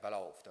اندر بلا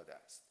افتاده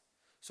است.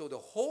 So the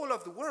whole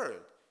of the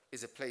world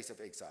is a place of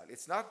exile.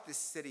 It's not this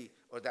city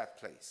or that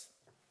place.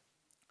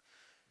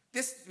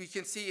 This we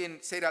can see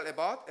in Sayyid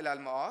al-Ibad,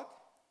 al-Ma'ad,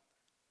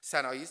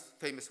 Sana'i's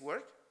famous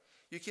work.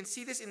 You can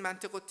see this in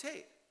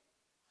Mantiqut-Tayr.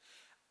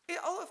 It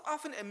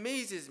often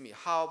amazes me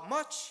how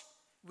much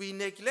we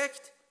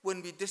neglect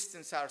when we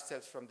distance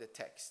ourselves from the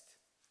text.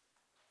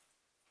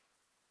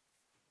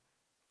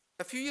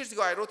 A few years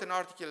ago, I wrote an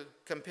article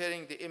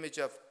comparing the image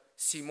of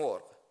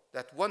Simorgh,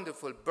 that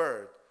wonderful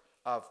bird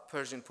of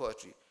Persian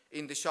poetry,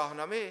 in the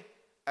Shahnameh,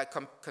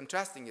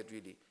 contrasting it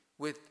really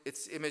with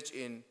its image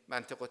in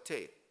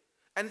Mantiqut-Tayr.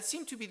 And it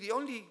seemed to be the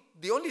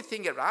only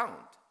thing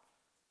around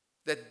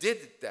that did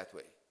it that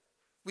way.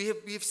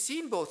 We've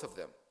seen both of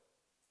them.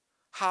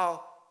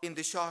 How in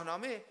the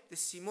Shahnameh, the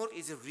Simorgh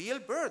is a real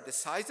bird, the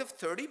size of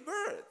 30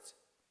 birds,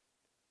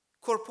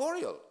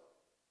 corporeal.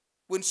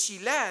 When she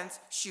lands,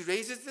 she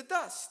raises the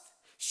dust.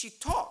 She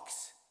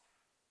talks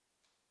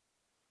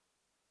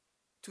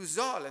to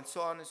Zal and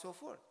so on and so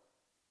forth.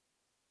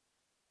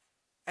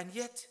 And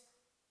yet,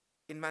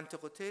 in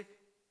Mantiqut-Tayr,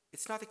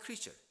 it's not a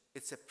creature,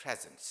 it's a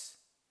presence.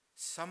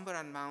 Somewhere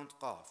on Mount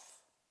Qaf,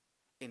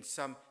 in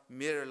some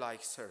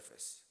mirror-like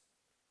surface.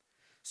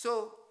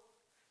 So,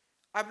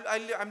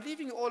 I'm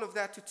leaving all of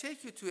that to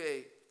take you to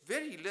a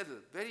very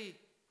little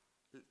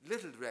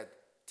read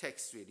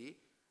text really,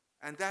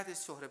 and that is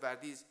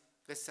Sohrawardi's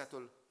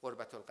Qissatul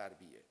Ghurbatul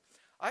Gharbiyya.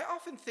 I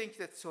often think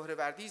that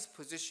Sohrawardi's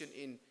position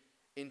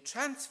in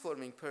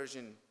transforming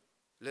Persian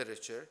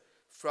literature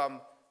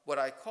from what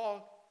I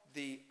call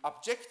the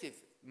objective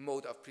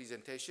mode of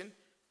presentation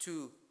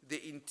to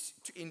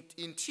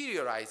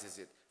interiorizes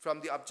it,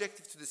 from the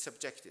objective to the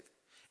subjective.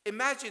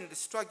 Imagine the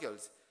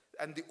struggles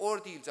and the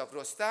ordeals of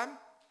Rostam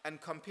and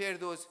compare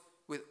those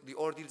with the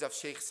ordeals of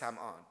Sheikh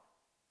Sam'an,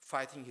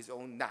 fighting his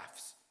own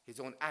nafs,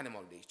 his own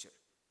animal nature.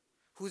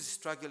 Whose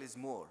struggle is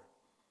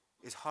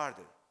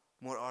harder,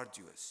 more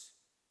arduous?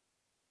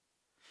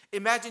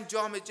 Imagine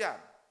Jam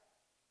Jam,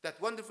 that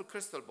wonderful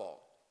crystal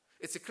ball.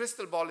 It's a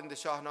crystal ball in the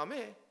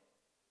Shahnameh,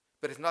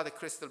 but it's not a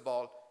crystal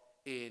ball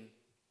in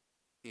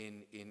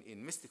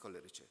mystical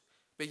literature.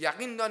 Be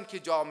yaqin dan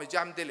ke Jam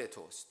Jam dil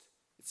tost.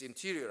 It's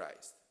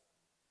interiorized.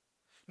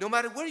 No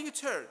matter where you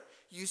turn,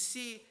 you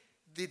see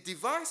the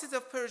devices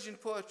of Persian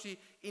poetry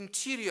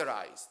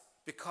interiorized,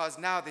 because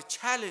now the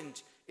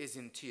challenge is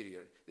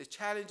interior. The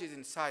challenge is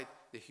inside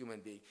the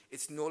human being.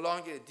 It's no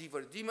longer a div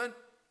or demon,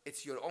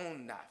 it's your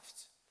own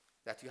nafs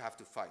that you have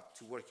to fight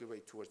to work your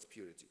way towards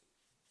purity.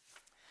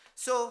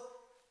 So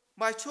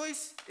my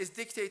choice is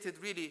dictated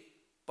really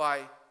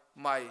by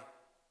my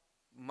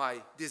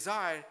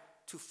desire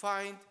to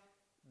find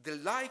the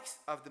likes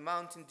of the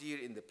mountain deer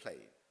in the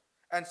plain.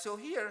 And so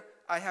here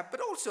I have,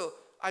 but also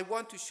I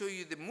want to show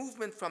you the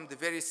movement from the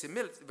very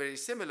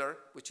similar,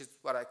 which is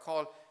what I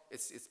call,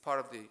 it's part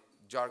of the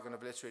jargon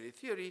of literary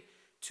theory,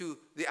 to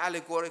the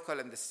allegorical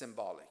and the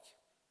symbolic.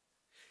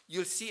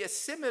 You'll see a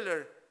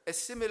similar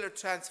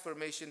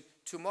transformation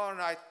tomorrow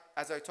night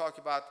as I talk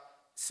about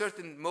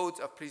certain modes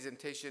of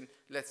presentation,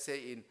 let's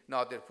say in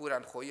Nadirpur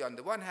and Khoyi on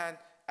the one hand,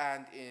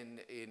 and in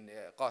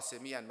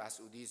Qasemi and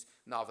Mas'udi's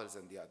novels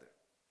on the other.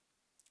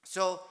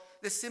 So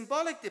the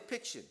symbolic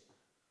depiction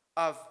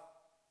of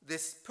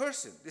this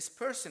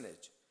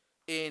personage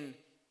in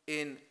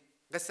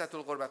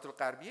Qissatul Ghurbatul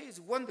Gharbiyya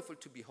is wonderful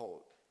to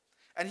behold.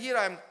 And here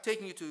I'm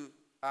taking you to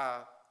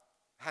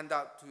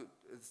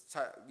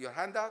your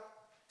handout,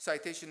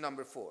 citation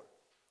number 4.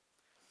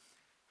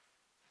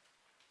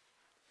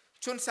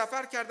 چون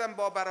سفر کردم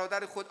با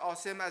برادر خود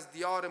عاصم از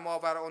دیار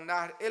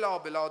ماوراءالنهر الی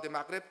بلاد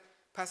مغرب،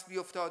 پس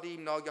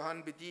بیفتادیم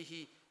ناگهان به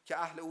دیهی که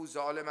اهل او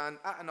ظالمند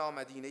اعنا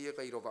مدینه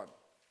قیروان.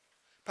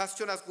 پس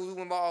چون از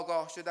قدوم ما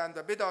آگاه شدند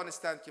و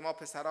بدانستند که ما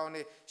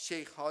پسران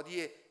شیخ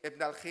هادی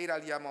ابن الخیر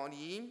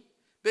الیمانییم،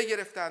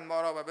 بگرفتند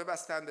ما را و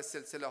ببستند به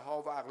سلسله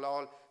ها و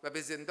اغلال و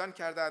به زندان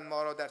کردند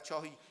ما را در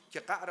چاهی که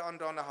قعر آن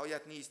را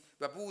نهایت نیست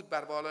و بود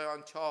بر بالای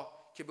آن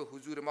چاه که به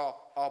حضور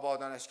ما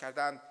آبادانش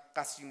کردند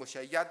قصری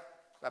مشید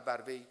و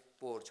بر وی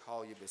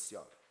برج‌های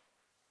بسیار.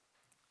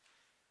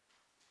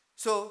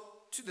 So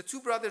the two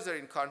brothers are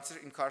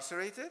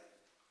incarcerated.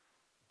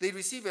 They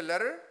receive a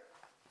letter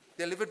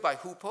delivered by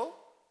Hupo.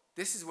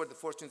 This is where the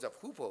fortunes of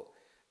Hupo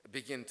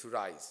begin to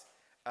rise.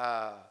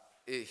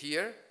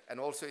 Here, and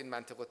also in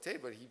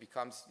Mantiqote, where he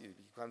becomes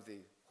the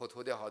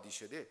Hudhude Hadi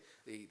Shode,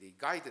 the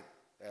guided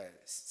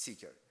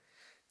seeker.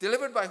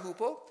 Delivered by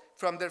Hupo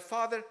from their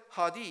father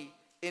Hadi,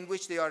 in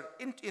which they are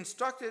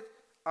instructed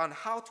on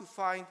how to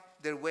find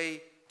their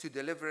way to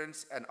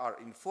deliverance and are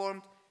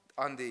informed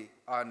on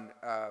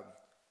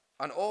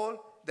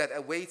all that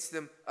awaits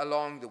them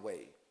along the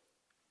way.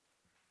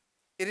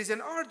 It is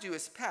an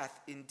arduous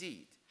path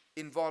indeed,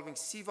 involving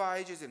sea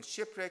voyages and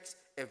shipwrecks,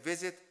 a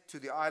visit to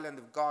the island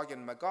of Gog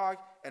and Magog,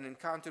 an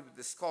encounter with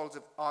the skulls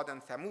of Ad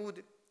and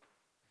Thamud,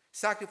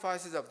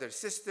 sacrifices of their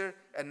sister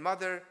and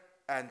mother,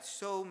 and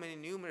so many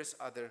numerous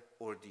other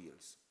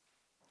ordeals.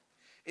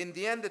 In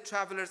the end, the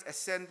travelers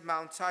ascend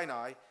Mount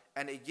Sinai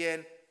and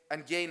gain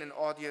an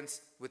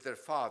audience with their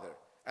father,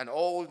 an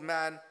old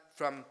man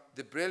from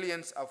the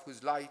brilliance of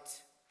whose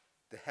light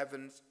the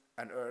heavens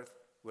and earth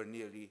were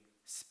nearly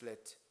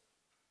split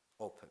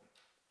open.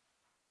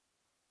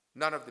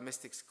 None of the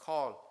mystics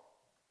call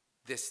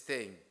this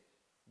thing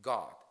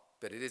God,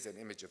 but it is an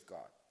image of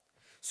God.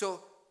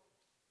 So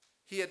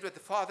the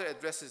father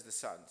addresses the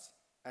sons,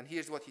 and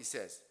here's what he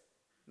says,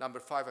 number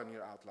 5 on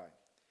your outline.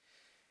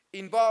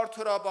 این بار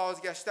تو را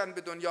بازگشتن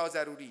به دنیا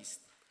ضروری است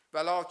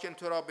ولکن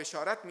تو را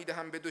بشارت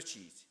میدهم به دو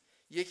چیز.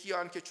 یکی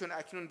آن که چون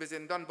اکنون به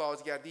زندان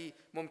بازگردی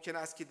ممکن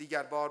است که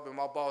دیگر بار به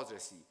ما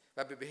بازرسی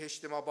و به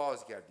بهشت ما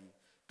بازگردی.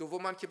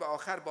 دوم آن که به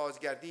آخر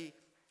بازگردی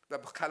و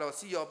به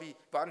خلاصی یابی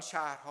و آن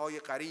شهرهای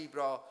غریب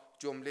را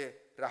جمله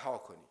رها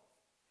کنی.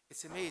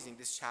 It's amazing,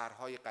 this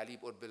شهرهای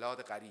غریب or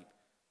بلاد غریب.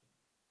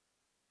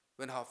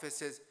 When Hafez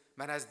says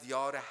من از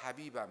دیار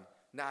حبیبم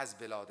نه از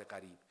بلاد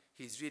غریب,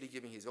 he's really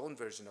giving his own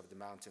version of the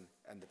mountain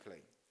and the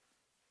plain.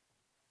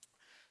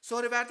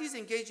 Sohrawardi's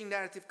engaging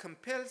narrative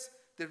compels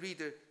the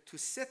reader to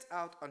set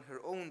out on her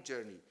own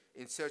journey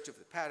in search of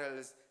the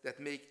parallels that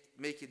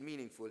make it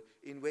meaningful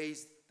in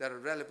ways that are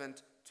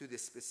relevant to the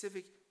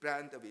specific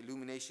brand of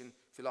illumination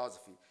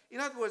philosophy. In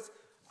other words,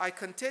 I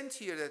contend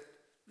here that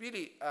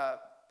really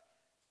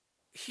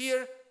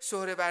here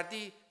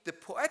Sohrawardi, the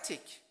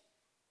poetic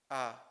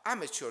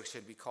amateur,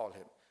 should we call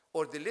him,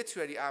 or the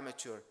literary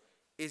amateur,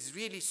 is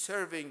really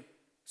serving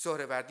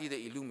Sohrawardi,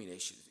 the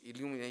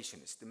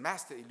illuminationist, the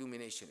master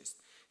illuminationist.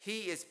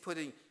 He is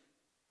putting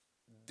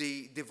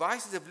the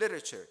devices of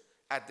literature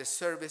at the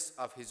service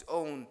of his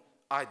own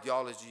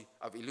ideology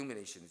of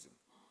illuminationism.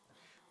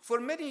 For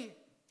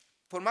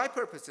my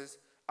purposes,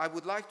 I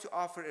would like to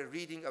offer a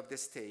reading of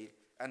this tale,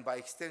 and by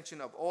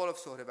extension of all of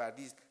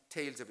Sohrawardi's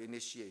tales of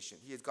initiation.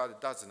 He has got a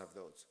dozen of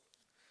those.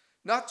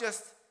 Not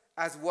just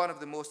as one of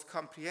the most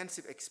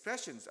comprehensive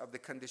expressions of the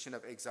condition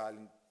of exile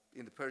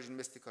in the Persian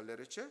mystical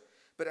literature,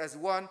 but as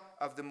one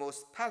of the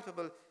most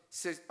palpable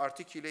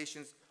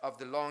articulations of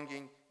the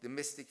longing the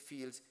mystic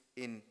feels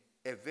in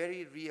a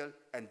very real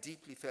and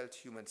deeply felt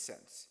human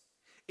sense.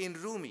 In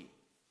Rumi,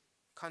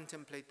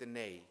 contemplate the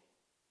nay.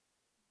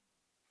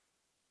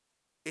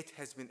 It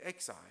has been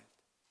exiled,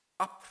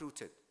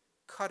 uprooted,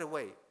 cut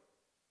away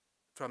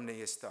from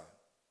Neyistan.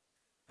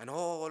 And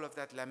all of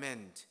that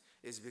lament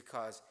is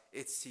because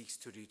it seeks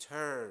to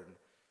return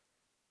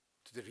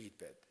to the reed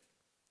bed.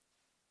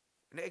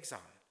 An exile,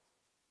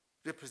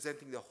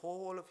 representing the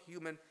whole of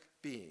human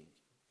being.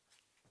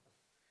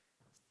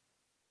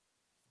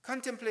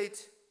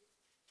 Contemplate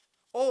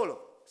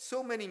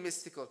so many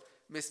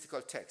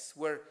mystical texts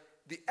where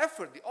the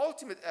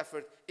ultimate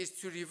effort is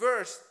to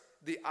reverse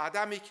the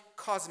Adamic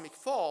cosmic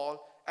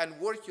fall and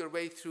work your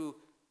way through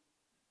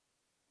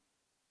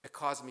a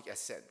cosmic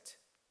ascent.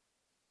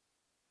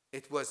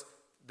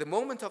 The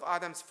moment of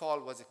Adam's fall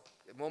was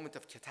a moment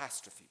of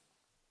catastrophe.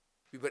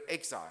 We were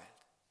exiled.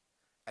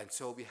 And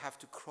so we have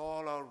to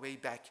crawl our way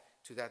back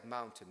to that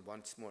mountain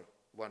once more,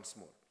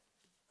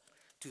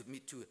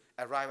 to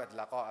arrive at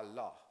Laqa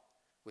Allah,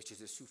 which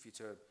is a Sufi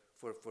term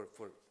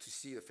to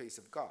see the face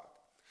of God.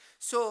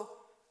 So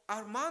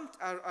our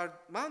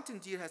mountain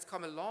deer has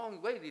come a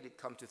long way, really,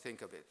 come to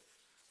think of it,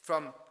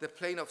 from the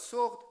plain of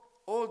Sogd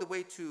all the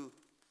way to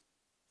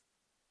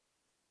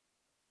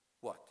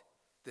what?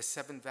 The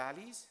 7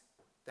 valleys,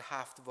 the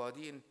half the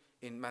Wadi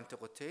in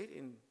Mantiqote,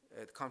 in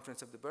the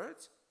Conference of the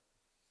Birds,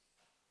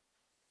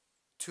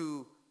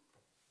 to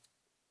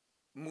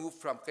move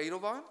from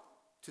Qayrowan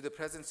to the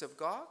presence of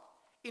God.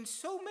 In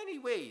so many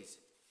ways,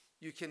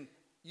 you can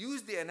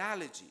use the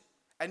analogy,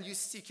 and you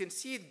can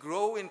see it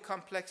grow in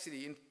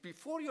complexity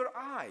before your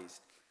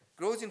eyes,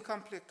 grows in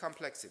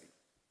complexity.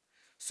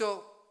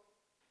 So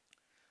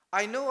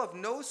I know of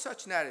no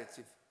such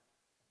narrative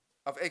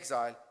of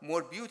exile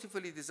more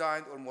beautifully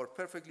designed or more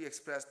perfectly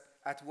expressed,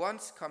 at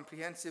once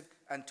comprehensive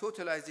and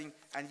totalizing,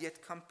 and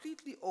yet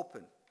completely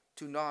open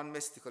to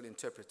non-mystical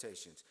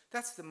interpretations.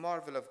 That's the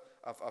marvel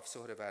of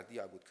Sohrawardi,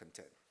 I would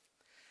contend.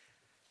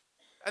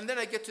 And then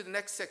I get to the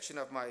next section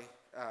of my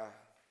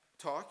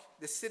talk,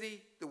 the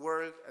city, the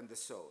world, and the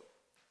soul.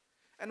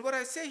 And what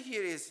I say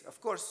here is,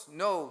 of course,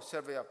 no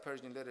survey of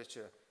Persian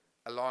literature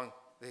along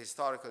the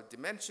historical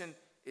dimension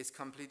is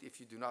complete if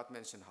you do not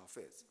mention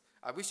Hafez.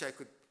 I wish I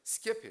could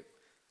skip him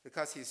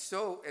because he's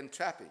so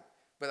entrapping,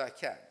 but I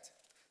can't.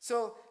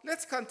 So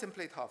let's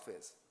contemplate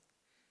Hafez.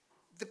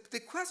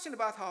 The question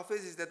about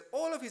Hafez is that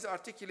all of his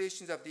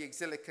articulations of the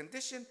exilic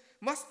condition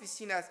must be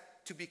seen as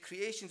to be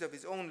creations of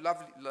his own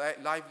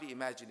lively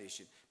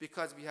imagination,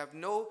 because we have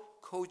no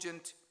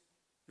cogent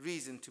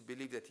reason to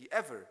believe that he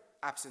ever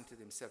absented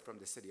himself from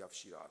the city of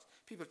Shiraz.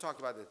 People talk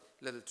about a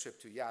little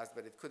trip to Yazd,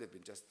 but it could have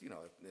been just,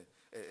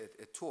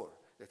 a tour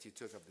that he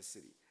took of the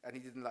city, and he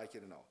didn't like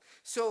it at all.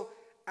 So,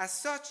 as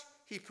such,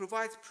 he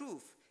provides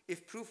proof,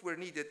 if proof were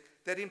needed,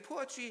 that in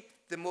poetry,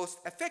 the most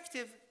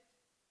effective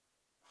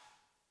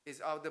is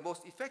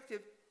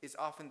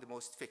often the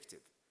most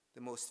fictive,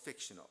 the most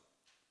fictional.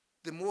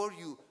 The more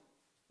you,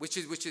 which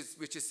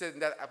is said in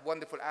that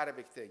wonderful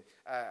Arabic thing,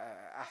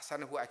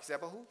 ahsanahu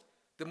akzabahu,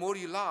 the more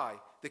you lie,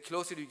 the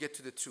closer you get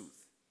to the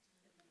truth,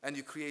 and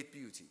you create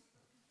beauty.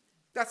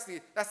 That's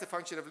the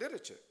function of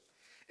literature.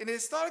 In a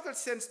historical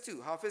sense,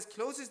 too, Hafez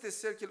closes the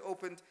circle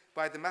opened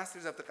by the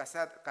masters of the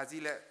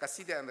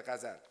Qasida and the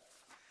Ghazal.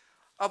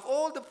 Of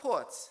all the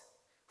poets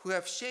who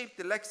have shaped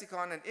the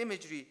lexicon and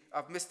imagery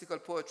of mystical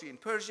poetry in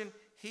Persian,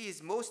 he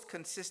is most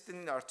consistent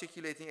in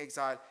articulating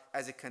exile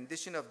as a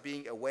condition of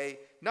being away,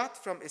 not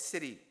from a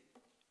city,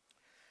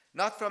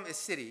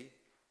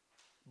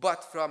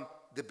 but from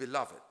the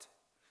beloved.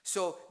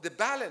 So the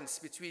balance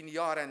between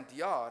Yar and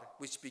Diyar,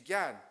 which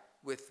began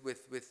with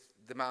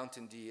the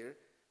mountain deer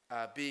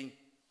being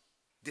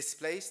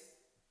displaced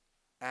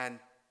and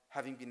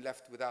having been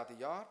left without a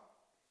Yar,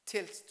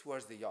 tilts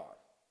towards the Yar.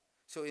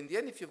 So in the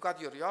end, if you've got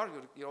your Yar,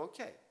 you're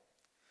okay.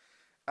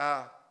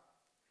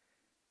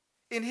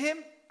 In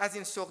him, as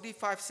in Soghdi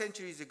 5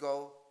 centuries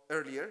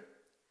earlier,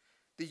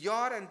 the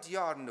Yar and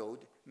Diyar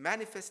node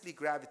manifestly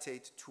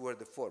gravitate toward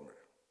the former.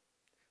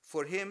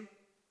 For him,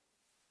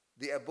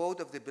 the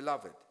abode of the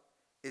beloved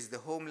is the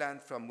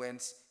homeland from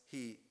whence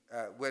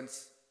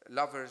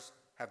lovers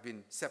have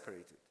been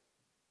separated.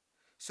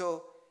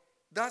 So,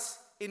 thus,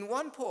 in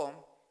one poem,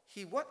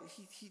 he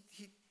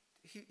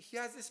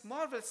has this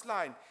marvelous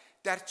line: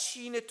 در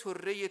چین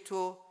طره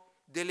تو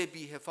دل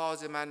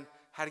بی‌حفاظ من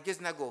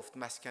هرگز نگفت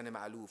مسکن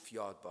معلوف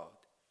یاد باد.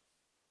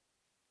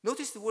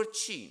 Notice the word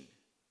chin,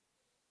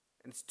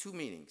 and it's two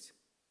meanings: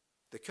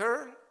 the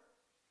curl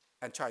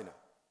and China.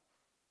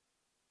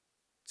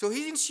 So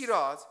he's in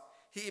Shiraz.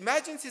 He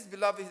imagines his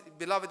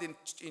beloved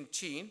in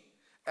Chin,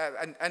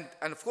 and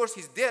of course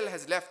his Dil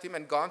has left him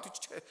and gone to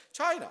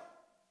China,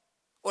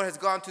 or has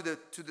gone to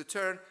the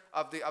turn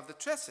of the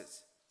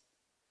tresses.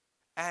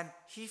 And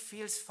he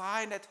feels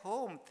fine at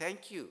home,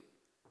 thank you.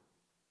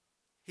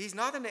 He's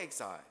not an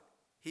exile.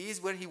 He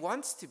is where he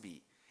wants to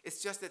be.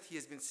 It's just that he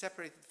has been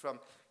separated from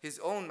his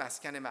own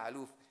maskan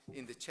ma'aluf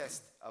in the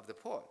chest of the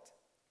poet.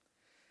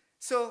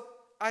 So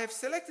I have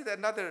selected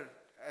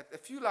a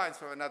few lines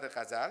from another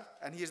ghazal,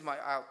 and here's my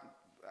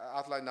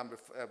outline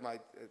my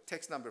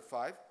text number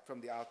 5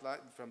 from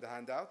the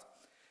handout.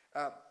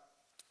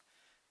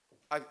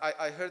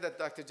 I heard that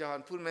Dr.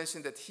 Jahanpur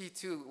mentioned that he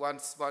too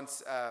once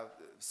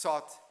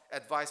sought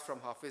advice from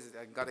Hafez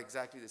and got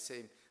exactly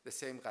the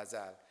same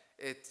ghazal.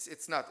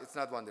 It's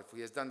not wonderful.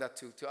 He has done that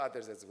to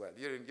others as well.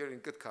 You're in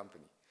good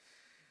company.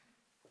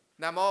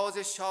 نماز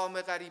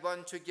شام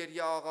غریبان چو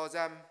گریه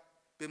آغازم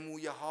به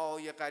مویه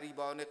های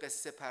غریبان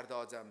قصه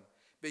پردازم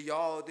به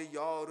یاد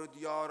یار و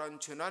دیاران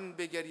چنان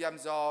بگریم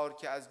زار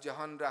که از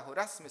جهان ره و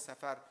رسم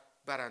سفر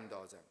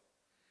براندازم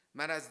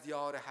من از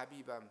دیار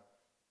حبیبم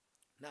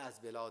نه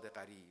از بلاد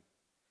غریب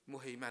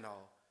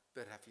مهیمنا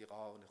به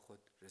رفیقان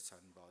خود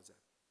رسان بازم.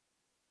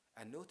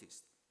 And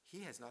notice,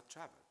 he has not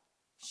traveled.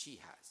 She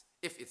has,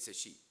 if it's a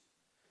she.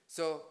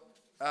 So,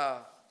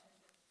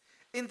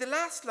 in the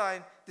last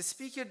line, the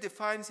speaker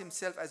defines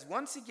himself as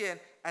once again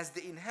as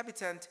the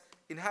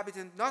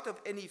inhabitant not of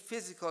any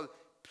physical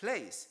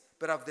place,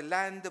 but of the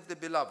land of the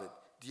beloved,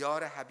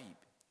 Diyar Habib,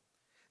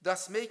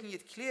 thus making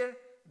it clear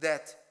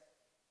that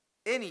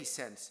any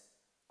sense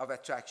of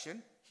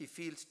attraction he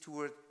feels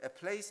toward a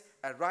place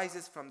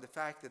arises from the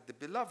fact that the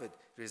beloved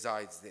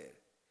resides there.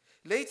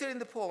 Later in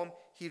the poem,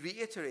 he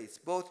reiterates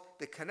both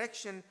the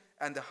connection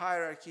and the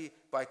hierarchy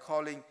by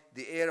calling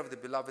the air of the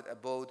beloved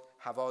abode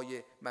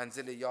Havaye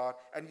Manzil Yar,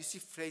 and you see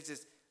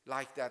phrases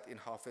like that in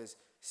Hafez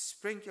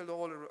sprinkled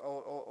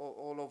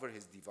all over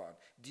his divan.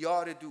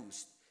 Diyar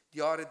Doost,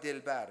 Diyar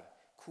Dilbar,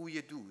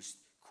 Kuye Doost,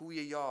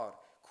 Kuye Yar,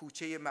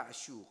 Kuche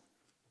Ma'shuq,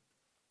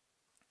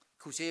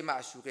 Kuche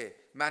Ma'shuqe,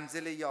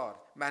 Manzil Yar,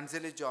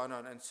 Manzil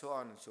Janan, and so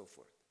on and so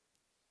forth.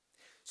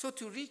 So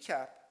to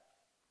recap,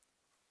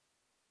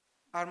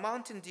 our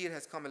mountain deer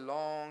has come a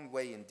long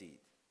way indeed,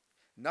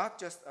 not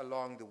just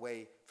along the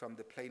way from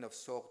the plain of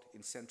Soghd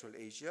in Central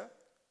Asia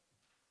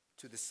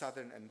to the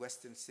southern and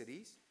western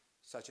cities,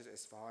 such as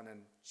Isfahan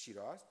and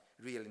Shiraz,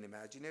 real and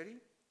imaginary,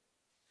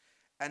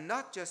 and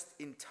not just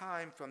in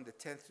time from the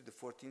 10th to the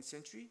 14th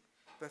century,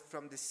 but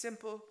from the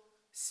simple,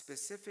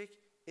 specific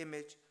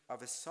image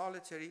of a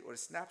solitary or a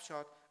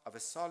snapshot of a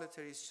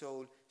solitary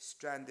soul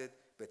stranded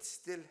but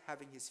still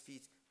having his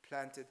feet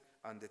planted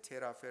on the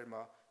terra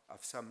firma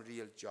of some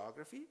real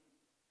geography,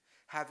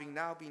 having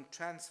now been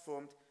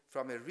transformed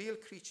from a real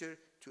creature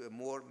to a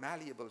more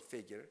malleable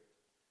figure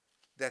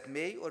that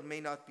may or may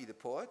not be the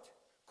poet,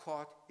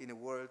 caught in a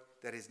world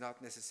that is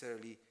not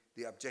necessarily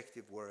the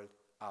objective world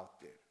out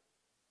there.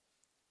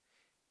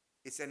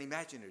 It's an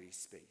imaginary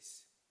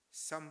space,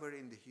 somewhere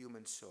in the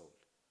human soul.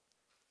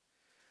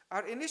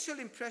 Our initial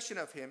impression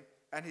of him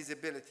and his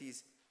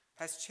abilities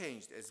has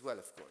changed as well,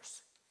 of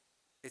course.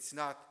 It's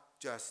not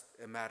just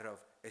a matter of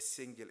a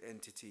single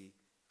entity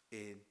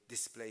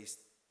displaced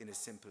in a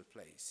simple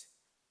place.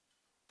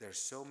 There are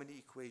so many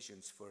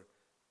equations for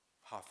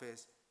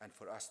Hafez and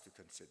for us to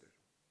consider.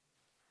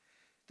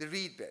 The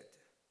reed bed,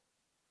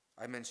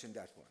 I mentioned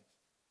that one.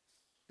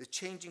 The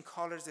changing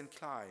colors and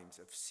climes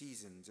of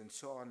seasons and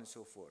so on and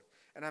so forth.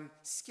 And I'm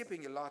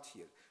skipping a lot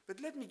here. But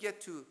let me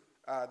get to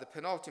the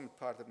penultimate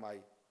part of my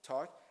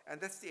talk,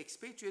 and that's the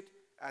expatriate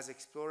as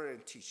explorer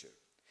and teacher.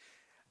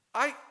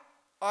 I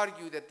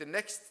argue that the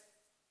next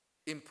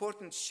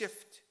important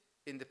shift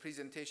in the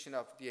presentation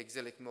of the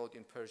exilic mode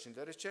in Persian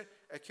literature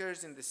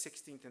occurs in the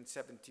 16th and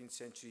 17th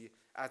century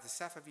as the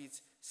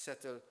Safavids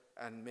settle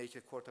and make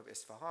a court of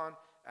Isfahan,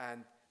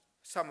 and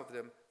some of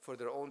them, for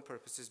their own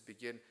purposes,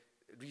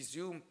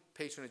 resume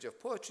patronage of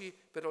poetry,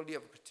 but only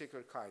of a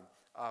particular kind,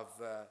 of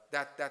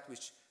that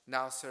which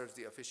now serves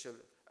the official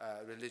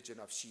religion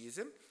of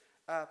Shiism.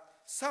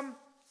 Some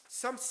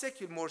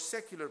more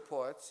secular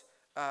poets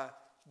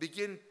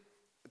begin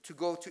to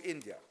go to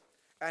India.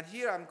 And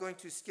here I'm going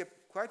to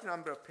skip quite a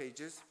number of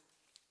pages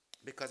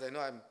because I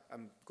know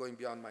I'm going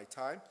beyond my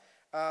time.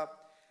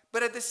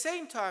 But at the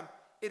same time,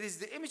 it is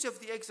the image of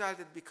the exile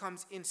that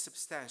becomes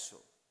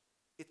insubstantial.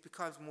 It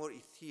becomes more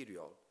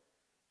ethereal.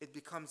 It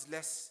becomes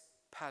less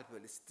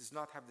palpable. It does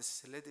not have the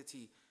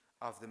solidity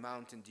of the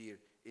mountain deer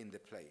in the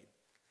plain.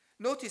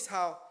 Notice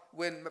how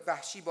when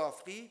Vahshi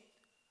Bafri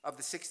of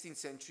the 16th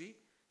century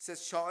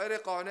says, شاعر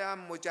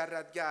قانعم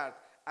مجرد گرد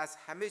از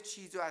همه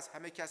چیز و از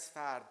همه کس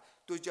فرد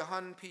دو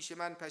جهان پیش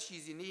من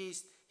پشیزی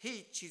نیست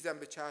هیچ چیزم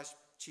به چشم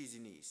چیزی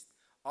نیست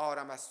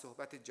از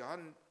صحبت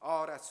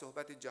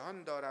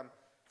جهان دارم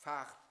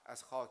فخر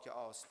از خاک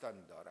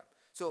آستان دارم.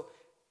 So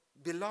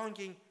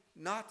belonging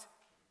not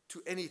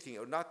to anything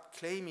or not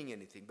claiming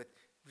anything, but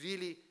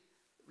really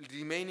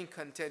remaining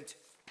content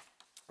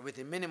with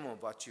the minimum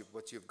of what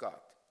you've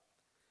got.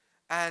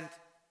 And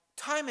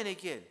time and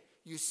again,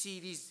 you see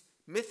these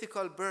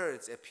mythical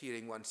birds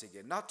appearing once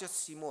again, not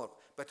just Simurgh,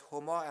 but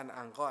Homa and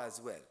Anga as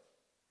well.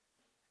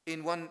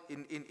 In one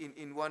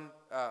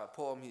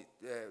poem,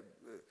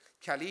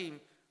 Kalim,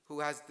 who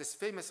has this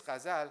famous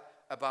ghazal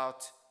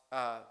about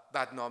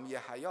badnami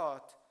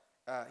hayat,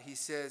 he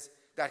says,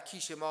 در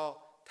کیش ما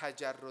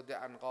تجرد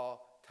عنقا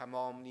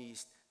تمام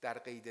نیست در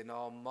قید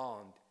نام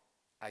ماند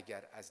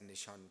اگر از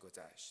نشان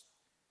گذشت.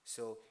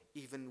 So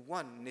even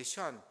one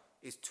nishan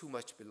is too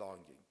much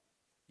belonging.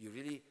 You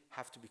really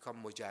have to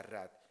become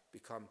mujarrad,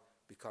 become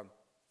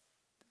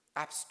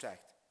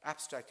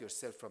abstract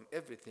yourself from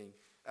everything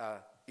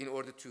in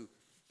order to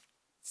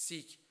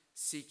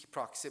seek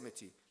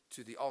proximity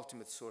to the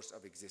ultimate source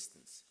of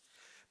existence.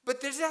 But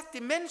there's that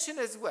dimension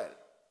as well,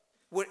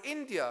 where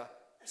India,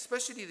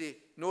 especially the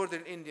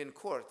northern Indian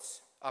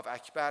courts of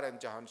Akbar and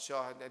Jahan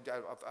Shah,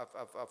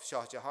 of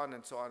Shah Jahan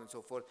and so on and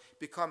so forth,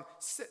 become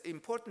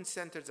important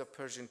centers of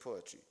Persian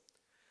poetry.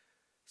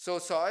 So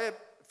Sahib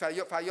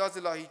Fayyaz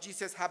Lahiji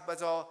says,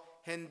 Habbaza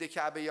Hinde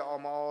Ka'be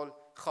Amal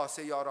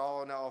Khase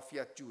Yaran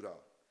Afiyat Jura.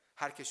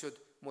 Har ke shud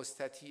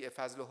mustati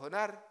fazl o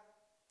hunar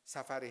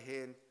safar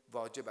Hind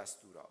wajib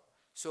ast dura.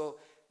 So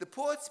the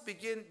poets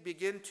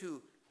begin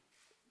to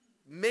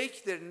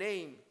make their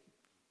name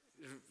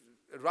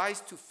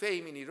rise to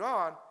fame in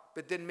Iran,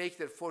 but then make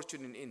their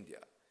fortune in India,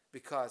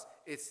 because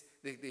it's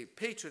the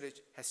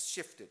patronage has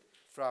shifted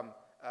from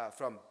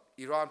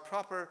Iran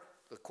proper,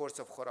 the courts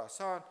of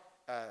Khorasan,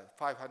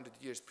 500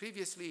 years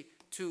previously,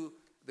 to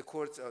the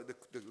courts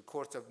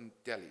of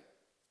Delhi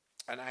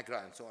and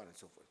Agra and so on and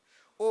so forth.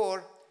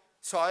 Or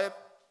Sahib,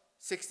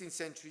 16th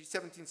century,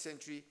 17th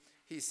century,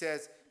 he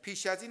says,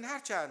 پیش از این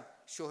هرچند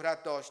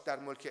شهرت داشت در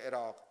ملک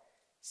عراق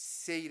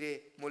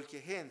سیر ملک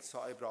هند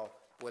صاحب را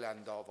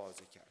بلند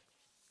آوازه کرد.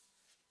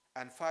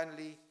 And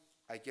finally,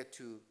 I get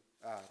to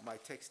my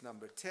text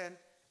number 10,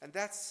 and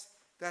that's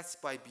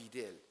by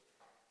Brill.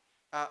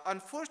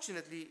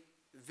 Unfortunately,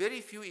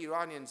 very few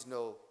Iranians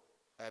know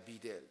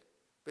Brill,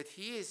 but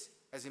he is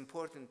as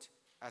important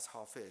as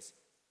Hafez.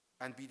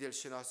 And Brill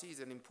Shanasi is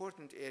an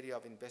important area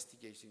of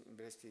investigating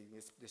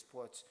this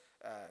poet's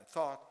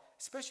thought,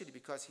 especially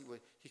because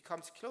he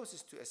comes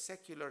closest to a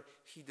secular,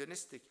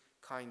 hedonistic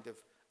kind of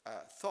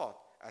thought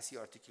as he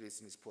articulates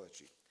in his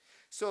poetry.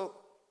 So,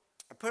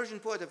 a Persian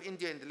poet of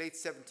India in the late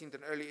 17th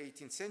and early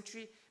 18th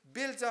century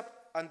builds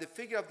up on the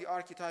figure of the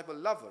archetypal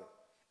lover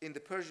in the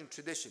Persian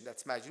tradition,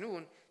 that's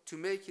Majnun, to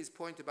make his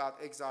point about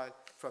exile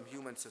from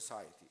human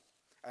society.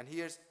 And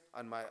here's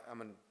on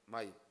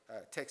my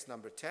text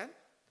number 10.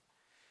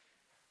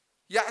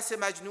 یأس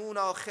مجنون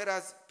آخر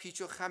از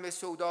پیچ و خم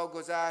سودا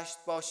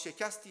گذشت با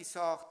شکستی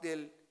ساخت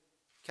دل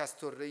کز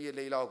طره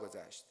لیلا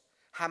گذشت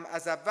هم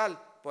از اول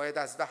باید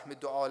از وهم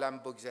دو عالم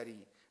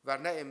بگذری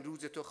ورنه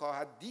امروز تو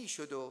خواهد دی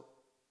شد و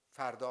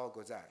فردا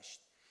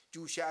گذشت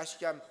جوش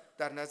اشکم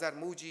در نظر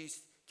موجی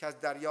است که از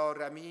دریا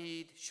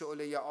رمید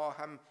شعله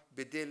آهم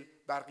به دل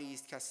برقی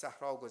است که از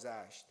صحرا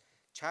گذشت.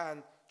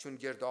 چند چون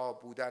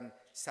گرداب بودن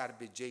سر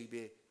به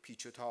جیب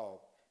پیچ و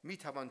تاب. می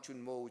توان چون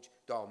موج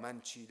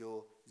دامن چید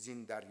و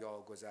زین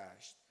دریا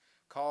گذشت.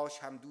 کاش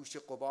هم دوش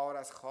غبار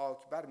از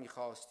خاک بر می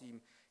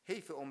خواستیم.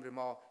 حیف عمر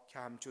ما که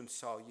همچون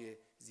سایه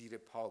زیر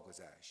پا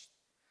گذشت.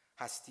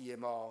 هستی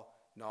ما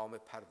نام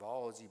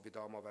پروازی به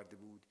دام آورده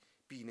بود.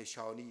 بی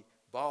نشانی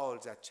بال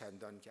زد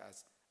چندان که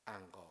از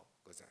عنقا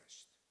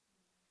گذشت.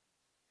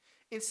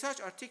 In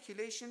such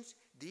articulations,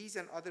 these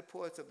and other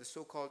poets of the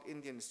so-called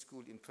Indian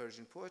school in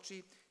Persian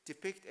poetry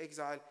depict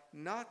exile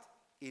not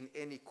in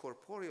any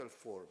corporeal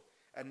form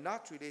and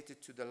not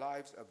related to the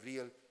lives of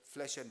real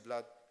flesh and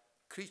blood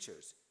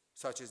creatures,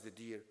 such as the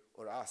deer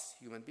or us,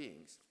 human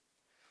beings,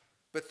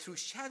 but through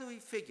shadowy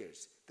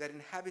figures that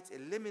inhabit a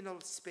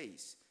liminal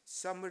space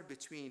somewhere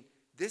between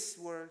this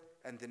world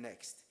and the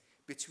next,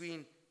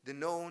 between the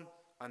known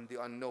and the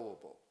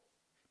unknowable,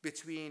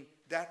 between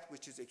that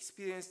which is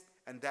experienced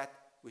and that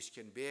which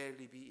can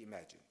barely be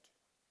imagined.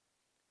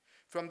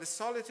 From the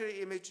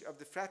solitary image of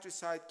the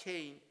fratricide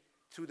Cain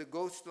through the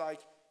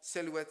ghost-like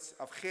silhouettes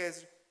of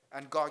Khosrow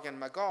and Gog and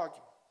Magog,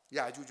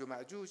 Ya'juj and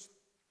Ma'juj,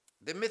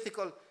 the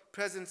mythical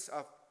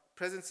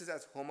presences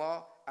as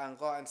Homa,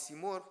 Anqa, and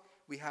Simurgh,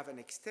 we have an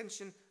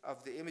extension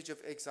of the image of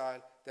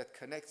exile that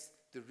connects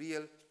the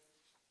real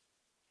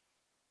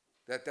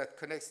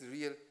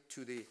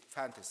to the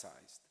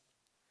fantasized.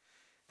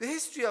 The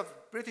history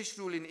of British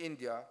rule in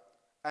India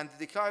and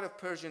the decline of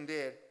Persian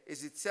there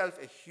is itself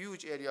a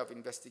huge area of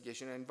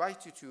investigation. I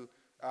invite you to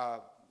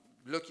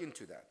look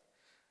into that.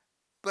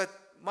 But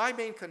my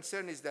main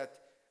concern is that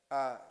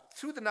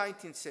through the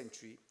 19th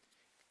century,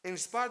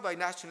 inspired by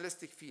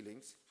nationalistic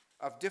feelings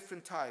of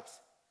different types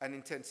and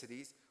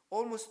intensities,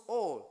 almost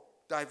all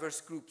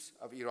diverse groups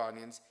of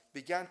Iranians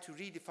began to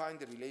redefine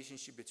the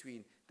relationship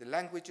between the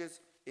languages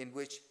in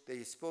which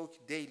they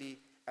spoke daily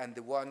and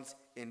the ones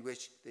in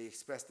which they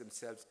expressed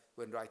themselves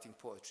when writing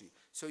poetry.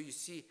 So you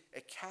see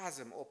a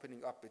chasm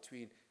opening up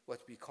between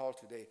what we call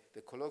today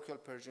the colloquial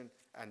Persian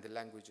and the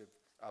language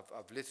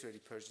of literary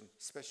Persian,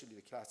 especially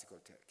the classical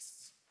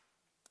texts.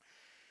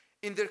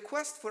 In their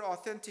quest for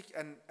authentic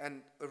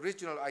and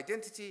original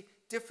identity,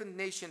 different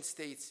nation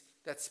states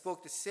that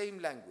spoke the same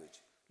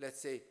language,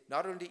 let's say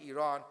not only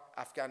Iran,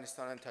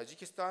 Afghanistan, and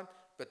Tajikistan,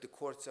 but the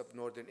courts of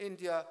northern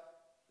India,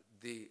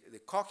 the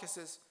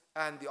Caucasus,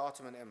 and the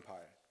Ottoman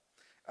Empire.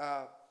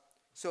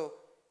 So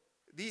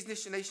these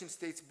nation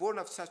states, born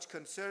of such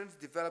concerns,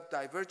 developed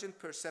divergent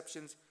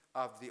perceptions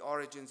of the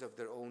origins of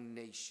their own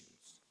nations.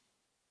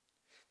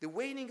 The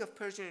waning of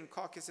Persian in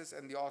Caucasus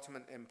and the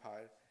Ottoman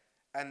Empire,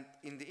 and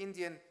in the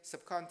Indian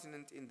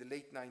subcontinent in the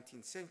late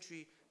 19th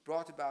century,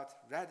 brought about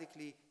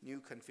radically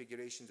new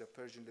configurations of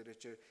Persian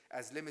literature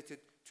as limited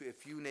to a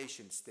few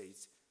nation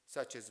states,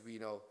 such as we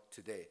know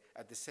today.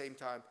 At the same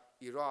time,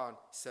 Iran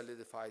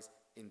solidifies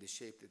in the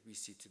shape that we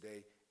see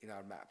today in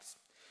our maps.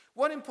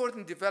 One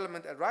important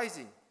development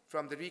arising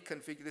from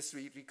this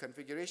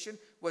reconfiguration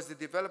was the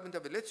development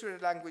of a literary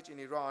language in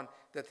Iran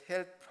that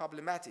held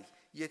problematic,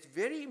 yet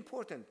very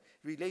important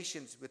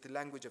relations with the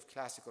language of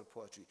classical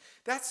poetry.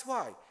 That's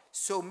why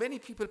so many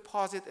people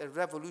posit a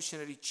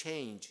revolutionary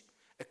change,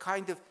 a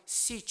kind of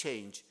sea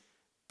change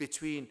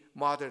between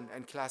modern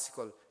and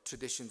classical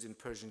traditions in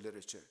Persian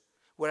literature.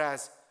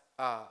 Whereas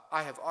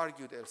I have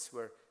argued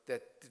elsewhere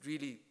that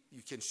really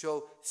you can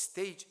show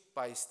stage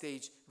by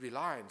stage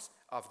reliance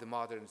of the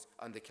moderns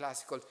on the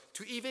classical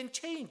to even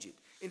change it.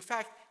 In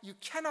fact, you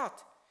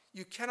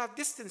cannot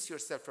distance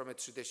yourself from a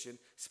tradition,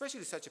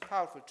 especially such a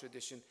powerful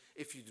tradition,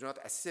 if you do not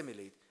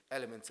assimilate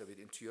elements of it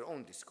into your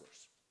own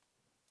discourse.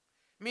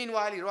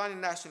 Meanwhile,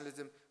 Iranian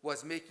nationalism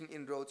was making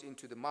inroads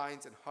into the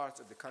minds and hearts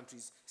of the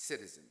country's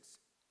citizens.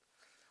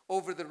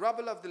 Over the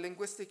rubble of the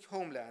linguistic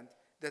homeland,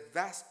 that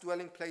vast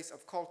dwelling place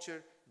of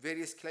culture,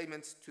 various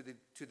claimants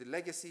to the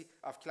legacy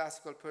of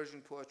classical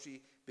Persian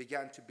poetry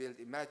began to build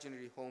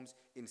imaginary homes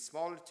in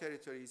smaller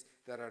territories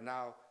that are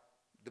now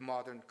the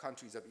modern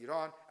countries of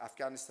Iran,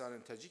 Afghanistan,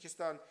 and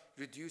Tajikistan,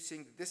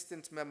 reducing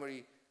distant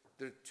memory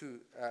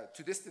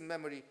to distant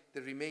memory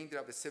the remainder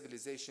of a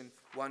civilization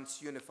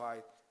once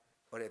unified,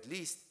 or at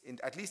least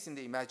in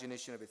the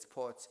imagination of its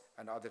poets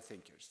and other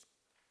thinkers.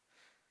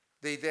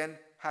 They then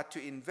had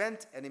to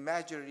invent an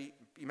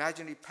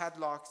imaginary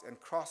padlocks and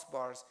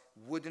crossbars,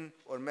 wooden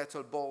or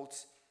metal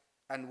bolts,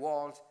 and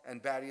walls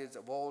and barriers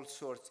of all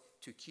sorts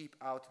to keep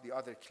out the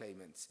other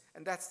claimants.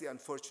 And that's the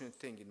unfortunate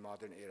thing in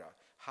modern era,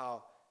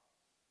 how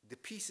the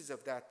pieces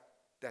of that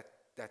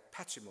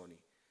patrimony,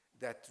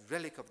 that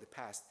relic of the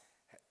past,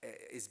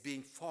 is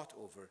being fought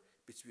over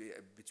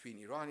between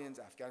Iranians,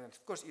 Afghans.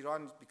 Of course,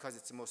 Iran, because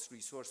it's the most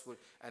resourceful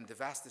and the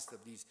vastest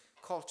of these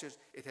cultures,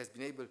 it has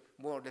been able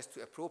more or less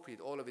to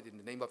appropriate all of it in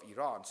the name of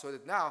Iran. So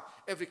that now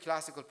every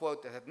classical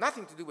poet that had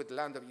nothing to do with the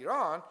land of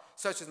Iran,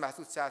 such as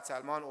Masud Saad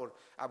Salman or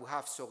Abu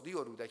Hafs Soghdi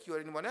or Rudaki or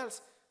anyone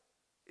else,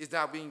 is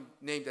now being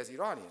named as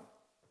Iranian.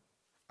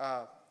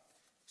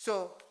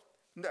 So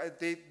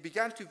they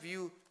began to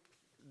view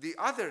the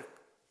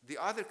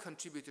other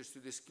contributors to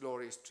this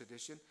glorious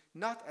tradition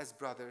not as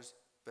brothers,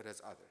 but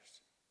as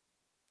others.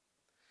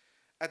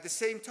 At the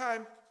same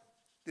time,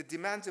 the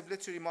demands of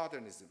literary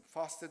modernism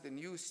fostered a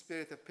new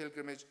spirit of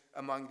pilgrimage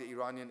among the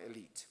Iranian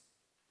elite.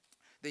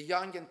 The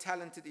young and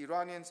talented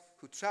Iranians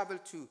who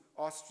traveled to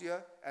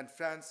Austria and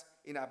France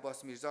in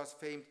Abbas Mirza's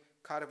famed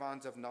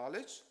caravans of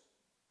knowledge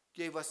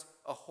gave us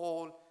a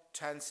whole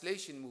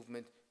translation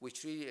movement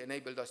which really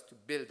enabled us to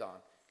build on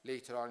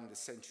later on in the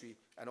century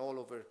and all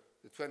over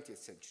the 20th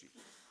century.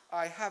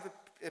 I have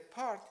a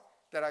part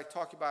that I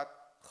talk about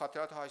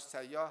Khatarat Haj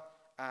Sayyah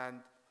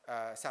and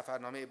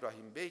Safarname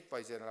Ibrahim Beg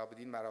by Zain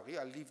al-Abidin Maraghi.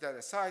 I'll leave that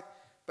aside,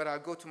 but I'll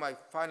go to my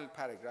final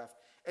paragraph.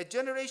 A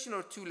generation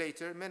or two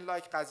later, men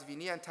like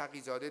Qazvini and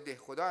Taqizadeh,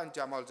 Dehkhoda and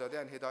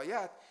Jamalzadeh and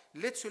Hidayat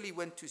literally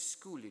went to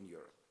school in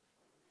Europe.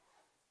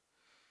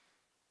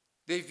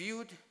 They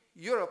viewed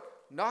Europe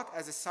not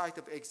as a site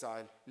of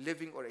exile,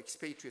 living or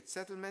expatriate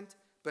settlement,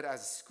 but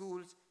as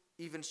schools,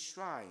 even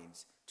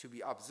shrines, to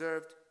be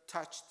observed,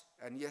 touched,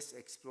 and yes,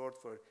 explored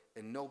for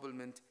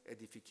ennoblement,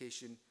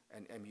 edification,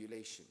 and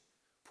emulation.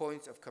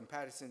 Points of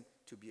comparison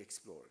to be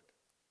explored.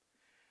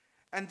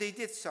 And they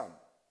did some,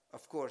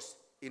 of course,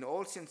 in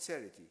all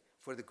sincerity,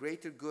 for the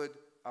greater good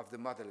of the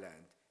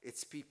motherland,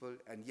 its people,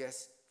 and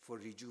yes, for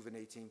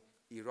rejuvenating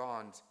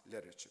Iran's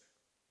literature.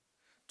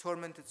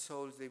 Tormented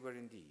souls they were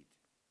indeed.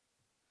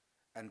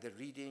 And the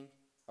reading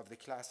of the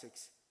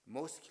classics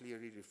most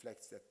clearly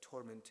reflects that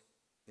torment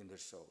in their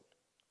soul.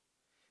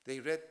 They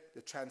read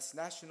the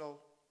transnational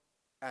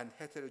and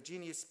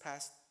heterogeneous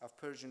past of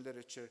Persian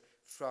literature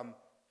from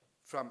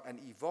an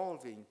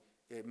evolving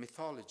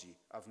mythology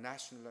of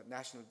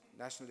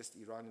nationalist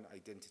Iranian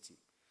identity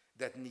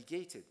that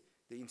negated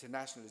the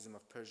internationalism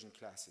of Persian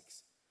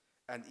classics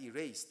and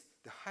erased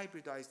the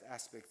hybridized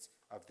aspects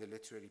of the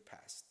literary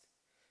past,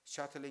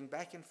 shuttling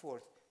back and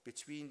forth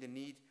between the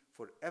need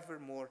for ever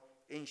more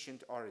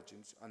ancient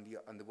origins on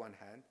the one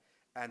hand,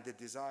 and the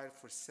desire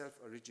for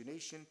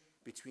self-origination,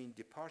 between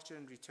departure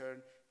and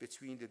return,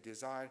 between the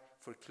desire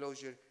for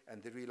closure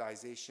and the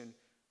realization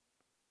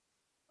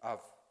of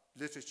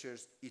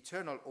literature's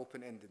eternal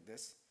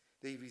open-endedness.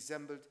 They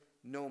resembled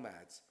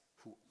nomads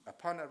who,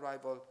 upon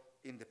arrival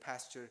in the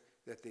pasture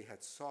that they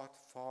had sought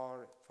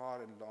far,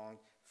 far and long,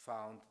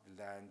 found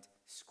the land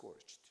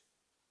scorched.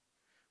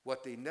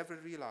 What they never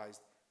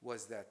realized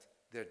was that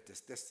their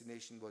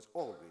destination was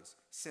always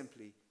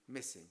simply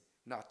missing,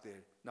 not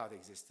there, not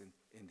existent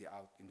in the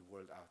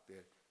world out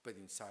there, but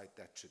inside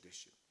that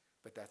tradition.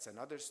 But that's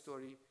another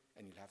story,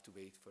 and you'll have to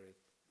wait for it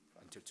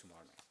until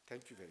tomorrow night.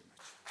 Thank you very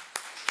much.